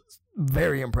was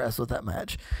very impressed with that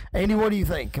match. Andy, what do you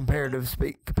think,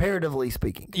 comparatively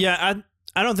speaking? Yeah,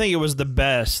 I don't think it was the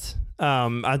best.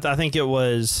 I think it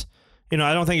was, I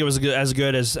don't think it was as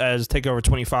good as TakeOver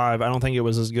 25. I don't think it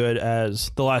was as good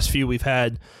as the last few we've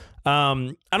had.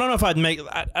 I don't know if I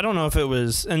don't know if it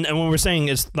was, and when we're saying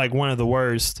it's like one of the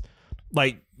worst,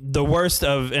 like the worst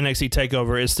of NXT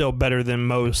TakeOver is still better than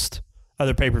most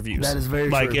other pay-per-views. That is very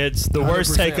like true. It's the 100%.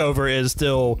 Worst TakeOver is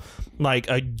still like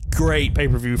a great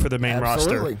pay-per-view for the main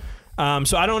Absolutely. roster.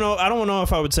 So I don't know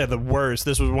if I would say the worst.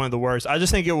 This was one of the worst. I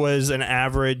just think it was an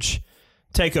average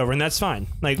takeover, and that's fine.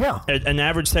 Like Yeah. an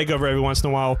average takeover every once in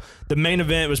a while. The main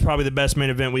event was probably the best main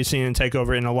event we've seen in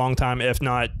takeover in a long time, if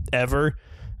not ever.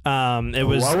 It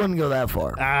was. I wouldn't go that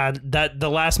far. That the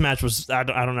last match was. I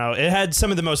don't know. It had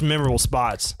some of the most memorable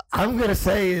spots. I'm gonna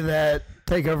say that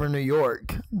TakeOver New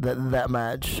York, that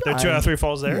match. The 2 out of 3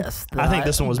 falls there. Yes, I think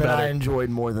this one was better. I enjoyed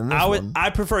more than this one. I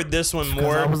preferred this one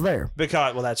more. I was there.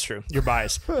 Because that's true. You're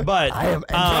biased, but I am.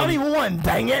 And Johnny won.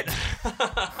 Dang it.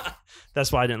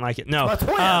 That's why I didn't like it. No, That's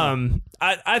why.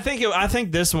 I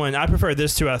think this one. I prefer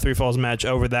this 2 out of 3 falls match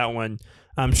over that one.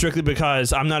 Strictly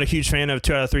because I'm not a huge fan of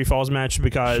 2 out of 3 falls match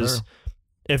because. Sure.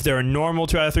 If they're a normal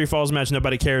 2 out of 3 falls match,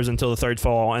 nobody cares until the third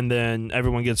fall, and then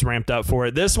everyone gets ramped up for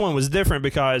it. This one was different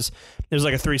because it was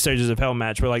like a 3 stages of hell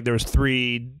match where like there was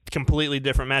 3 completely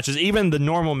different matches. Even the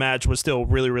normal match was still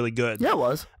really, really good. Yeah, it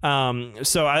was.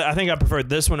 So I think I preferred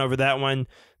this one over that one.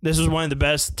 This was one of the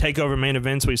best takeover main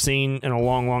events we've seen in a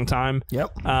long, long time.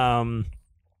 Yep.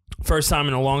 First time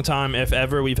in a long time, if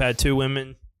ever, we've had 2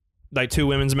 women's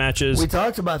matches. We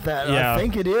talked about that. Yeah. I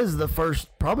think it is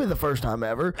probably the first time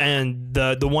ever. And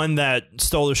the one that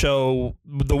stole the show,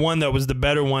 the one that was the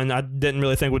better one, I didn't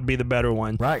really think would be the better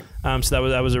one. Right. So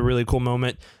that was a really cool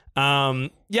moment. I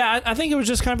think it was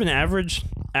just kind of an average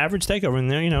takeover,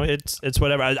 and there, it's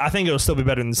whatever. I think it'll still be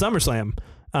better than SummerSlam.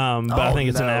 But I think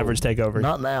it's an average takeover.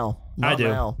 Not now. I do.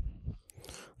 Now.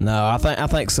 No, I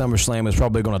think SummerSlam is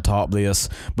probably going to top this,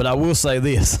 but I will say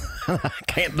this: I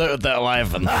can't do it without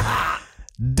laughing.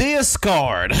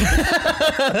 Discard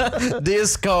the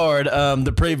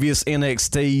previous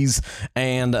NXTs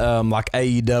and like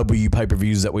AEW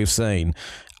pay-per-views that we've seen.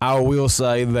 I will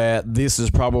say that this is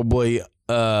probably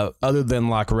other than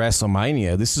like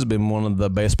WrestleMania, this has been one of the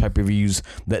best pay-per-views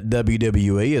that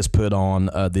WWE has put on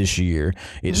this year.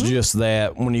 It's just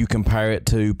that when you compare it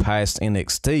to past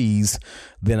NXTs,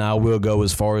 then I will go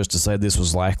as far as to say this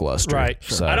was lackluster. Right.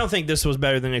 So, I don't think this was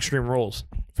better than Extreme Rules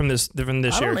from this year.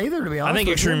 I don't either, to be honest. I think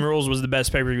with Extreme you. Rules was the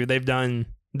best pay-per-view they've done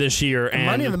this year. And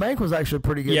Money in the Bank was actually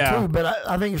pretty good too, but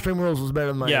I think Extreme Rules was better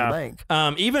than Money in the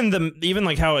Bank. Even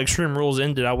like how Extreme Rules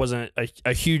ended, I wasn't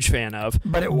a huge fan of,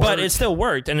 but it worked. But it still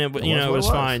worked, and it was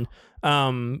fine.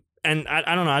 And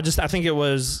I don't know. I think it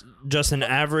was just an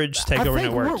average takeover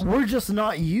network. We're just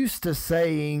not used to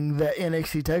saying that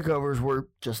NXT takeovers were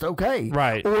just okay,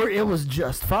 right? Or it was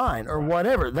just fine, or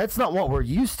whatever. That's not what we're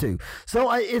used to.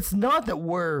 So it's not that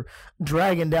we're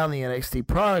dragging down the NXT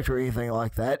product or anything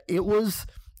like that. It was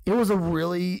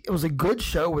a good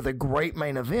show with a great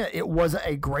main event. It wasn't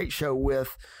a great show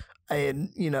with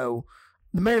the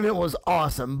main event was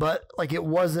awesome, but like it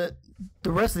wasn't.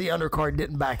 The rest of the undercard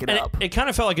didn't back it up. It kind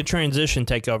of felt like a transition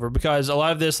takeover because a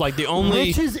lot of this, like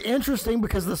which is interesting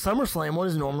because the SummerSlam one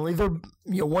is normally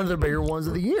one of the bigger ones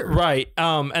of the year, right?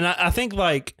 And I think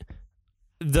like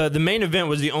the main event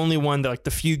was the only one that like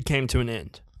the feud came to an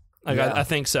end. Like I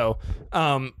think so.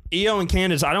 Io and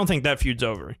Candice, I don't think that feud's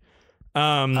over.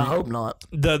 I hope not.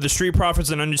 The Street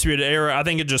Profits and Undisputed Era, I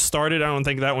think it just started. I don't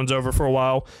think that one's over for a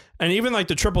while. And even like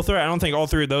the Triple Threat, I don't think all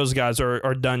 3 of those guys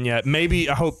are done yet. Maybe,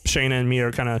 I hope Shayna and me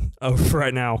are kind of over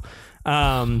right now.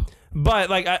 But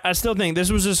like I still think this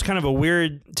was just kind of a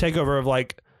weird takeover of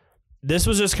like, this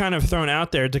was just kind of thrown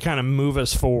out there to kind of move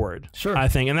us forward. Sure. I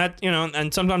think. And that,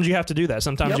 and sometimes you have to do that.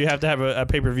 Sometimes you have to have a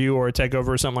pay-per-view or a takeover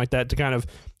or something like that to kind of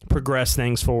progress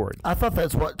things forward. I thought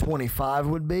that's what 25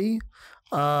 would be.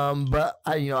 But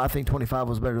I think 25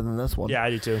 was better than this one. Yeah,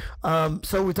 I do too.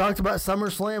 So we talked about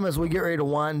SummerSlam. As we get ready to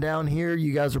wind down here,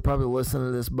 you guys are probably listening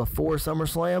to this before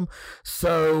SummerSlam.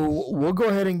 So we'll go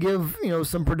ahead and give,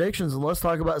 some predictions, and let's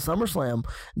talk about SummerSlam.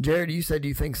 Jared, you said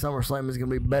you think SummerSlam is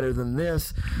going to be better than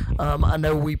this. I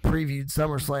know we previewed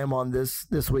SummerSlam on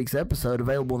this week's episode,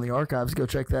 available in the archives. Go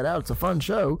check that out. It's a fun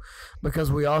show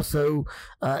because we also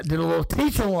did a little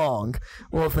teach-along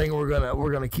little thing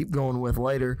we're gonna keep going with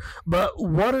later. But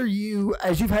what are you,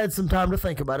 as you've had some time to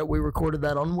think about it, we recorded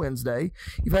that on Wednesday,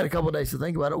 you've had a couple of days to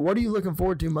think about it, what are you looking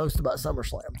forward to most about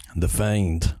SummerSlam? The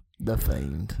Fiend. The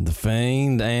Fiend. The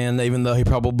Fiend, and even though he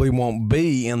probably won't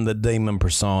be in the demon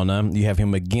persona, you have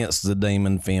him against the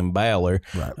demon Finn Balor.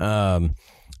 Right.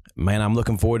 Man, I'm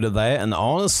looking forward to that, and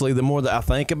honestly, the more that I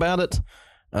think about it,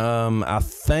 I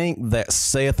think that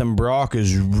Seth and Brock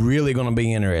is really going to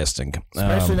be interesting.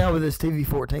 Especially now with this TV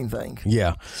 14 thing.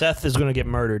 Yeah. Seth is going to get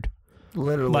murdered.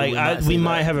 Literally. We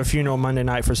might have a funeral Monday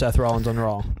night for Seth Rollins on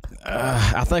Raw.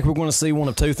 I think we're going to see one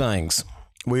of 2 things.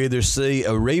 we either see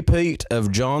a repeat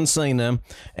of John Cena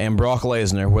and Brock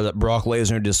Lesnar, where that Brock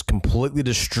Lesnar just completely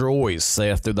destroys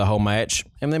Seth through the whole match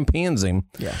and then pins him.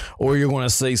 Yeah. Or you're going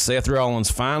to see Seth Rollins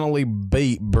finally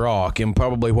beat Brock in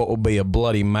probably what will be a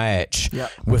bloody match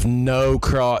with no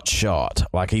crotch shot.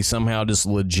 Like he somehow just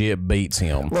legit beats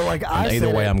him. Well, like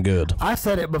either way, I'm good. I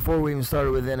said it before we even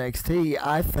started with NXT.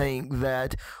 I think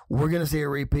that we're going to see a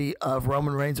repeat of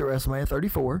Roman Reigns at WrestleMania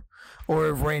 34 or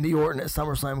of Randy Orton at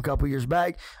SummerSlam a couple years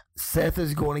back. Seth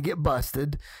is going to get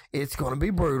busted. It's going to be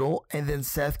brutal, and then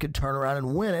Seth could turn around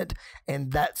and win it,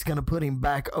 and that's going to put him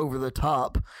back over the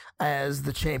top as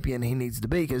the champion he needs to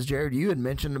be. Because, Jared, you had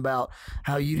mentioned about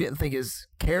how you didn't think his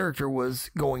character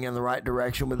was going in the right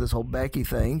direction with this whole Becky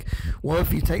thing. Well,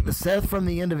 if you take the Seth from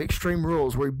the end of Extreme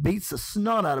Rules, where he beats the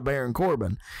snot out of Baron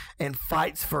Corbin and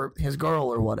fights for his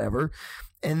girl or whatever,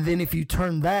 and then if you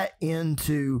turn that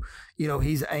into,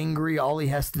 he's angry, all he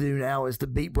has to do now is to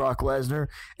beat Brock Lesnar,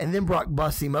 and then Brock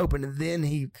busts him open, and then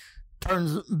he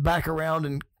turns back around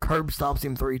and curb stomps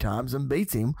him 3 times and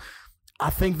beats him. I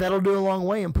think that'll do a long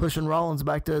way in pushing Rollins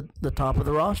back to the top of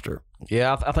the roster.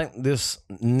 Yeah, I think this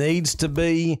needs to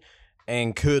be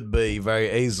and could be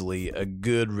very easily a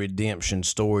good redemption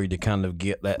story to kind of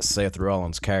get that Seth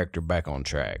Rollins character back on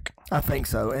track. I think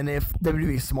so. And if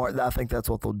WWE is smart, I think that's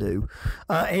what they'll do.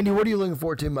 Andy, what are you looking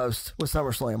forward to most with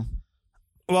SummerSlam?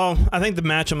 Well, I think the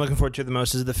match I'm looking forward to the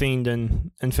most is The Fiend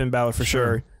and Finn Balor for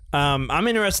sure. I'm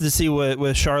interested to see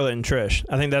with Charlotte and Trish.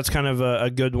 I think that's kind of a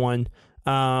good one.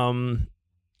 I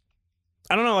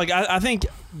don't know. Like I think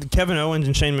Kevin Owens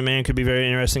and Shane McMahon could be very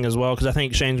interesting as well, because I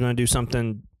think Shane's going to do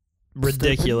something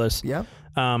ridiculous. Stupid.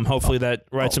 Yeah. Hopefully that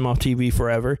writes him off TV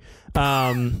forever.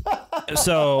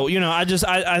 So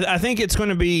I think it's going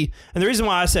to be, and the reason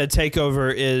why I said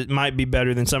TakeOver might be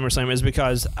better than SummerSlam is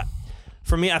because,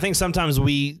 for me, I think sometimes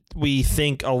we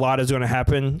think a lot is going to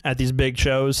happen at these big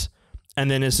shows, and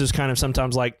then it's just kind of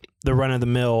sometimes like the run of the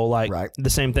mill, like the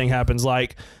same thing happens,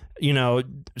 like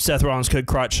Seth Rollins could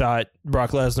crotch shot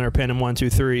Brock Lesnar, pin him 1, 2,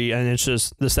 3, and it's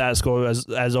just the status quo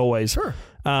as always. Sure.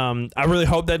 I really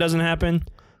hope that doesn't happen.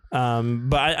 But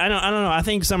I don't know. I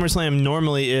think SummerSlam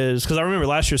normally is, because I remember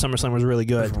last year SummerSlam was really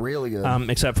good. It was really good.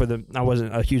 Except for I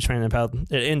wasn't a huge fan of how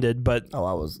it ended, but I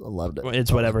loved it.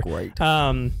 It's whatever. Great.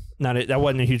 I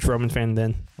wasn't a huge Roman fan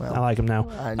then. Well, I like him now.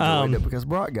 I enjoyed it because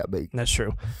Brock got beat. That's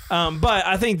true. But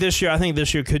I think this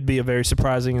year could be a very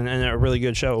surprising and a really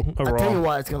good show overall. I'll tell you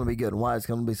why it's going to be good and why it's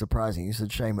going to be surprising. You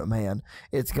said Shane McMahon.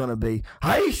 It's going to be,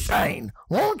 hey, Shane,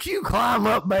 won't you climb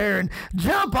up there and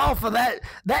jump off of that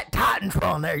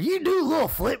Titantron there? You do a little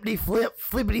flippity-flip,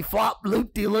 flippity-flop,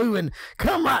 loop-de-loo, and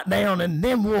come right down, and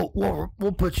then we'll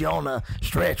put you on a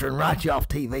stretcher and write you off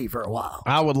TV for a while.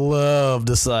 I would love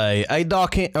to say, hey,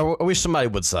 Doc, I wish somebody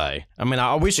would say. I mean,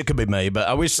 I wish it could be me, but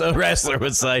I wish a wrestler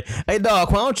would say, hey,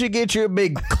 Doc, why don't you get your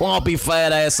big, clumpy,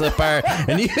 fat ass up there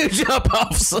and you jump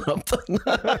off something?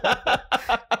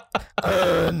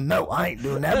 No, I ain't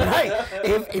doing that. But hey,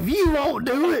 if you won't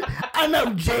do it, I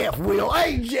know Jeff will.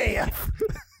 Hey, Jeff.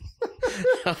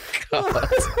 Oh, God.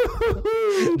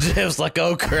 Jeff's like,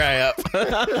 oh, crap.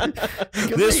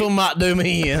 This one might do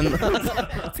me in.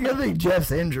 It's going to be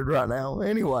Jeff's injured right now.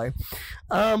 Anyway.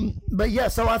 But yeah,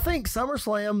 so I think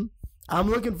SummerSlam, I'm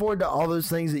looking forward to all those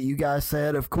things that you guys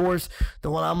said. Of course, the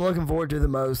one I'm looking forward to the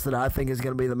most that I think is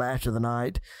going to be the match of the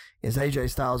night is AJ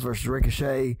Styles versus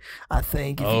Ricochet. I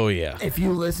think if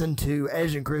you listen to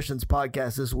Edge and Christian's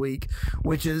podcast this week,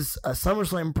 which is a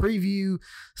SummerSlam preview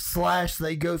 /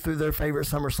 they go through their favorite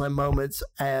SummerSlam moments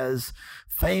as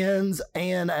fans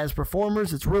and as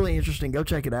performers. It's really interesting. Go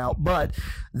check it out. But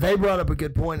they brought up a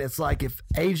good point. It's like if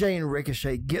AJ and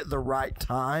Ricochet get the right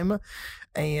time,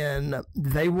 and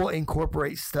they will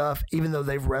incorporate stuff, even though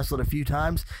they've wrestled a few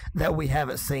times, that we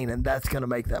haven't seen, and that's going to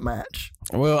make that match.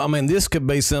 Well, I mean, this could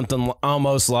be something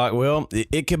almost like,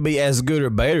 it could be as good or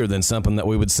better than something that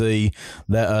we would see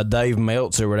that Dave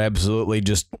Meltzer would absolutely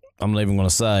just, I'm not even going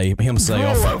to say himself.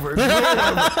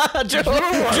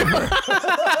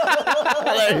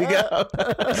 There you go.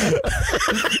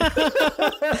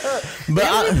 But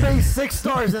it would be 6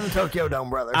 stars in the Tokyo Dome,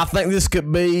 brother. I think this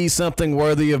could be something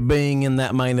worthy of being in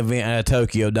that main event at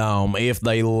Tokyo Dome if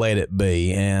they let it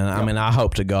be. And I mean, I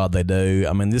hope to God they do.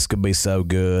 I mean, this could be so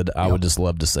good. I would just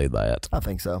love to see that. I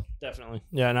think so. Definitely.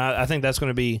 Yeah, and I think that's going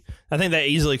to be, I think that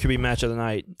easily could be match of the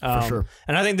night. For sure.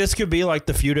 And I think this could be like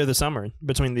the feud of the summer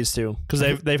between these two, because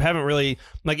they haven't really,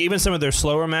 like, even some of their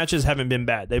slower matches haven't been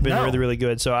bad. They've been really, really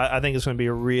good. So I think it's going to be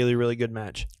a really, really good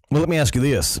match. Well, let me ask you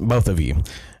this, both of you.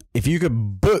 If you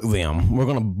could book them, we're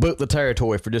going to book the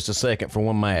territory for just a second for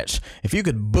one match. If you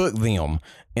could book them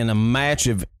in a match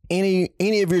of any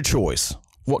of your choice,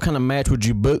 what kind of match would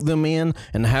you book them in,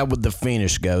 and how would the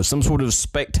finish go? Some sort of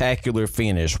spectacular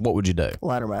finish. What would you do?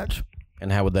 Ladder match.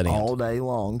 And how would that end? All day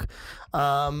long.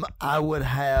 I would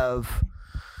have...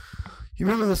 You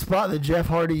remember the spot that Jeff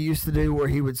Hardy used to do where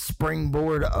he would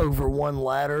springboard over one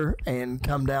ladder and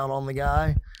come down on the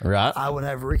guy? Right. I would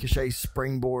have Ricochet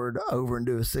springboard over and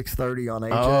do a 630 on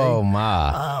AJ. Oh,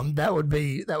 my. That would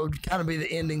kind of be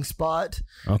the ending spot.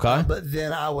 Okay. But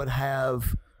then I would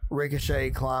have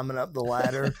Ricochet climbing up the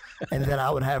ladder, and then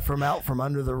I would have from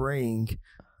under the ring,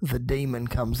 the Demon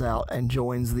comes out and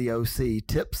joins the OC,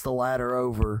 tips the ladder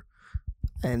over,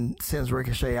 and sends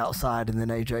Ricochet outside, and then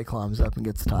AJ climbs up and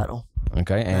gets the title.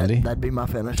 Okay, Andy. That'd be my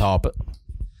finish. Top it.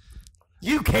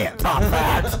 You can't top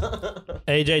that.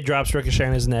 AJ drops Ricochet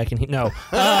on his neck, and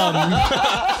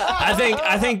I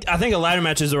think a ladder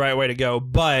match is the right way to go.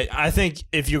 But I think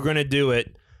if you're going to do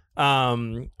it,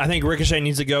 I think Ricochet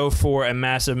needs to go for a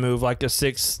massive move like a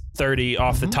 630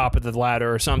 off the top of the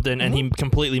ladder or something, and he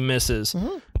completely misses.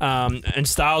 And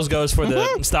Styles goes for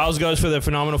the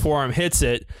phenomenal forearm, hits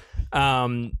it.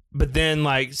 But then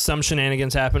like some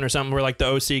shenanigans happen or something where like the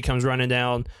OC comes running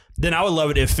down. Then I would love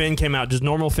it if Finn came out, just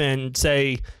normal Finn,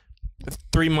 say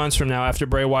 3 months from now after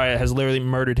Bray Wyatt has literally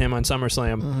murdered him on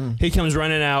SummerSlam. He comes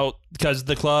running out because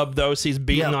the OC's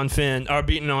beating on Finn, or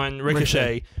beating on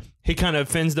Ricochet. He kind of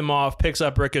fends them off, picks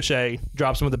up Ricochet,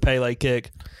 drops him with a Pele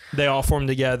kick. They all form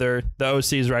together. The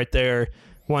OC's right there.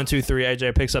 1, 2, 3.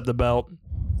 AJ picks up the belt.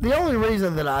 The only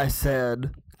reason that I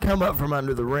said come up from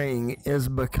under the ring is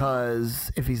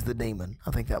because if he's the Demon, I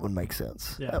think that would make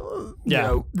sense.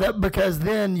 Because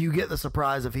then you get the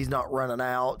surprise if he's not running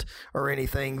out or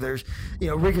anything. There's,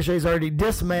 Ricochet's already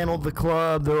dismantled the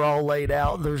club. They're all laid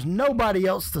out. There's nobody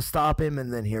else to stop him,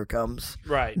 and then here comes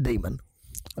Demon.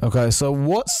 Okay, so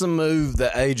what's the move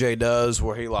that AJ does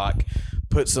where he like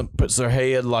puts their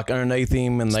head like underneath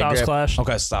him and Styles Clash?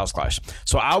 Okay, Styles Clash.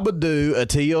 So I would do a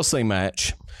TLC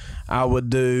match. I would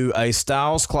do a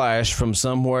Styles Clash from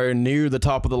somewhere near the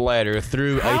top of the ladder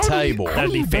through a table.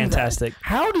 That'd be fantastic.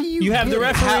 How do you? You have the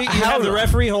referee. The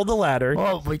referee hold the ladder.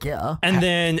 Oh, yeah. And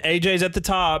then AJ's at the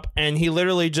top, and he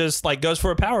literally just like goes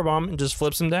for a powerbomb and just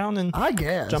flips him down and I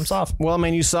guess jumps off. Well, I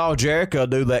mean, you saw Jericho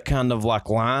do that kind of like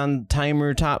line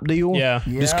tamer type deal. Yeah.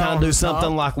 Just kind of do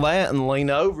something like that and lean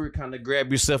over, kind of grab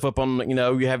yourself up on,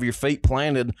 you have your feet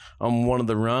planted on one of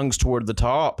the rungs toward the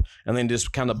top, and then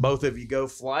just kind of both of you go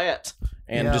flat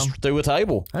and just through a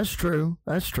table. That's true.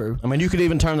 I mean, you could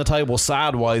even turn the table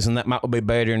sideways, and that might be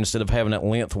better instead of having it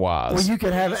lengthwise. Well, you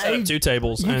could have two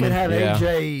tables. You could have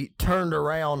AJ turned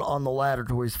around on the ladder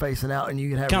to where he's facing out, and you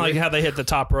could have kind of like how they hit the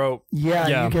top rope.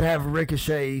 Yeah, you could have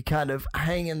Ricochet kind of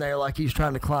hanging there like he's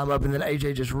trying to climb up, and then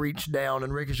AJ just reached down,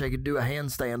 and Ricochet could do a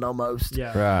handstand almost.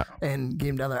 Yeah, right. And get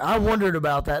him down there. I wondered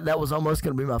about that. That was almost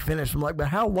going to be my finish. I'm like, but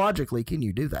how logically can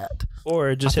you do that?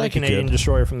 Or just hit a Canadian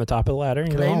Destroyer from the top of the ladder.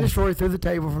 Canadian Destroyer through the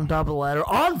table from top of the ladder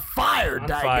on fire,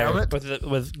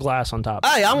 with glass on top.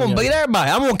 Hey, I'm gonna beat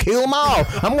everybody. I'm gonna kill them all.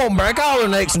 I'm gonna break all their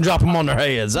necks and drop them on their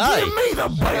heads. Hey, give me the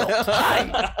belt.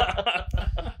 Hey.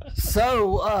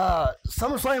 So,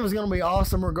 SummerSlam is going to be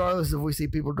awesome regardless if we see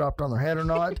people dropped on their head or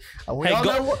not.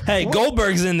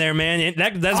 Goldberg's in there, man.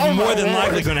 That's more than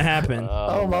likely going to happen.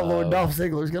 Oh, my Lord. Dolph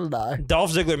Ziggler's going to die.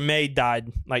 Dolph Ziggler may die.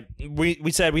 Like,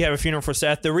 we said we have a funeral for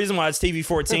Seth. The reason why it's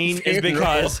TV-14 is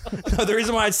because... the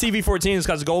reason why it's TV-14 is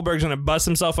because Goldberg's going to bust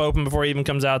himself open before he even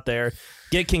comes out there,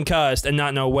 get concussed, and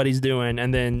not know what he's doing,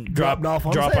 and then drop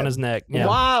on his neck. Yeah.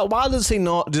 Why does he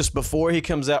not, just before he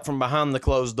comes out from behind the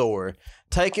closed door,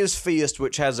 take his fist,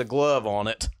 which has a glove on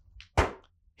it,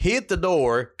 hit the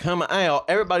door, come out,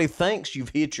 everybody thinks you've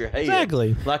hit your head.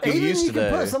 Exactly. Like you used to do. You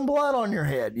can put some blood on your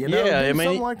head, Yeah, I mean,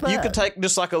 something like that. You could take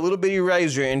just like a little bitty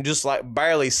razor and just like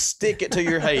barely stick it to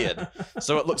your head.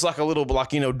 So it looks like a little,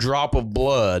 drop of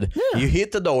blood. Yeah. You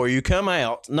hit the door, you come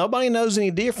out, nobody knows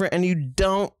any different, and you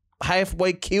don't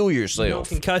halfway kill yourself.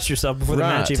 You can concuss yourself before the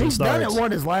match even starts. He's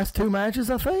done it, his last 2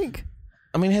 matches, I think.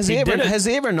 I mean, has he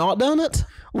ever not done it?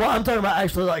 Well, I'm talking about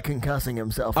actually concussing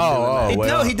himself.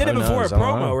 He did it before a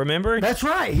promo, remember? That's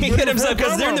right. He hit himself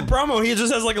because during the promo, he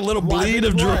just has like a little bleed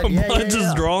of blood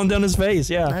just drawing down his face.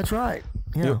 Yeah. That's right.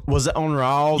 Yeah. Was it on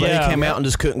Raw that he came out and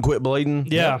just couldn't quit bleeding?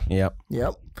 Yeah.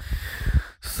 Yep.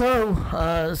 So,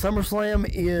 SummerSlam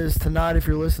is tonight if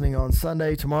you're listening on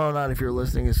Sunday. Tomorrow night if you're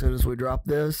listening as soon as we drop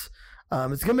this.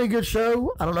 It's going to be a good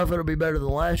show. I don't know if it'll be better than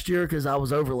last year because I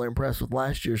was overly impressed with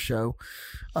last year's show.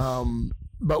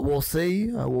 But we'll see.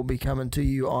 We'll be coming to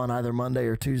you on either Monday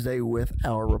or Tuesday with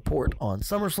our report on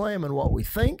SummerSlam and what we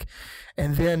think.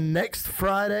 And then next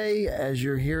Friday, as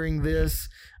you're hearing this,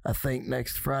 I think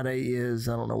next Friday is,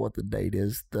 I don't know what the date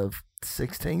is, the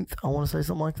 16th, I want to say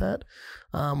something like that,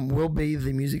 will be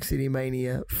the Music City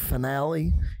Mania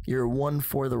finale, year one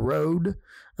for the road.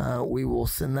 We will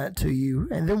send that to you,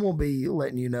 and then we'll be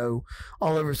letting you know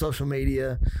all over social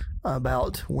media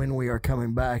about when we are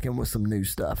coming back and with some new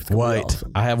stuff. Wait,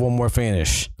 awesome. I have one more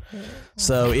finish.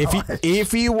 So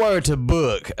if you were to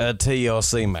book a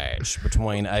TLC match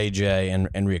between AJ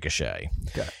and Ricochet,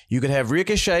 okay, you could have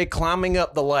Ricochet climbing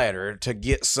up the ladder to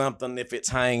get something if it's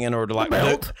hanging, or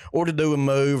to do a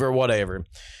move or whatever.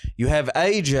 You have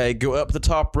AJ go up the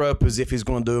top rope as if he's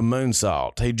going to do a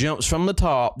moonsault. He jumps from the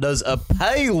top, does a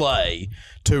Pele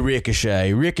to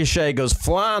Ricochet. Ricochet goes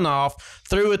flying off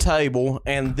through a table,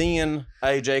 and then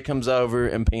AJ comes over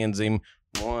and pins him.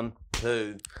 1,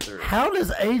 2, 3. How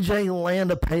does AJ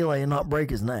land a Pele and not break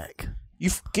his neck? You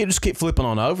just keep flipping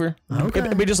on over. Okay.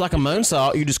 It'd be just like a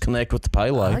moonsault. You just connect with the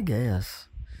Pele. I guess.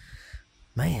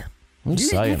 Man. I'm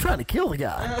just saying. You're trying to kill the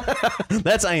guy.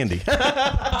 That's Andy.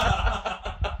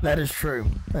 That is true.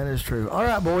 That is true. All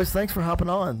right, boys. Thanks for hopping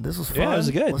on. This was fun. Yeah, it was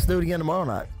good. Let's do it again tomorrow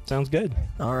night. Sounds good.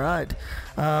 All right.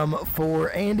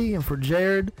 For Andy and for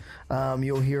Jared, hopefully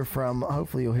you'll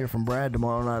hear from Brad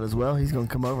tomorrow night as well. He's going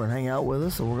to come over and hang out with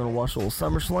us, so we're going to watch a little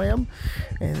SummerSlam,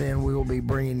 and then we will be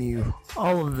bringing you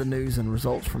all of the news and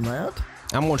results from that.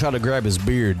 I'm going to try to grab his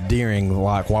beard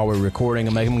while we're recording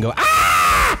and make him go,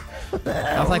 ah!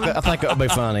 I think that would be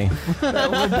funny.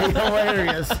 That would be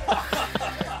hilarious.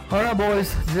 All right,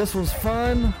 boys, this was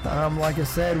fun. Like I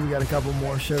said, we got a couple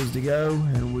more shows to go,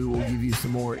 and we will give you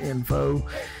some more info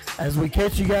as we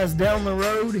catch you guys down the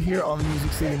road here on the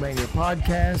Music City Mania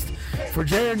podcast. For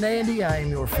Jared and Andy, I am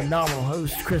your phenomenal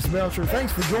host, Chris Belcher.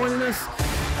 Thanks for joining us,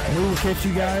 and we will catch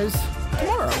you guys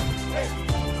tomorrow.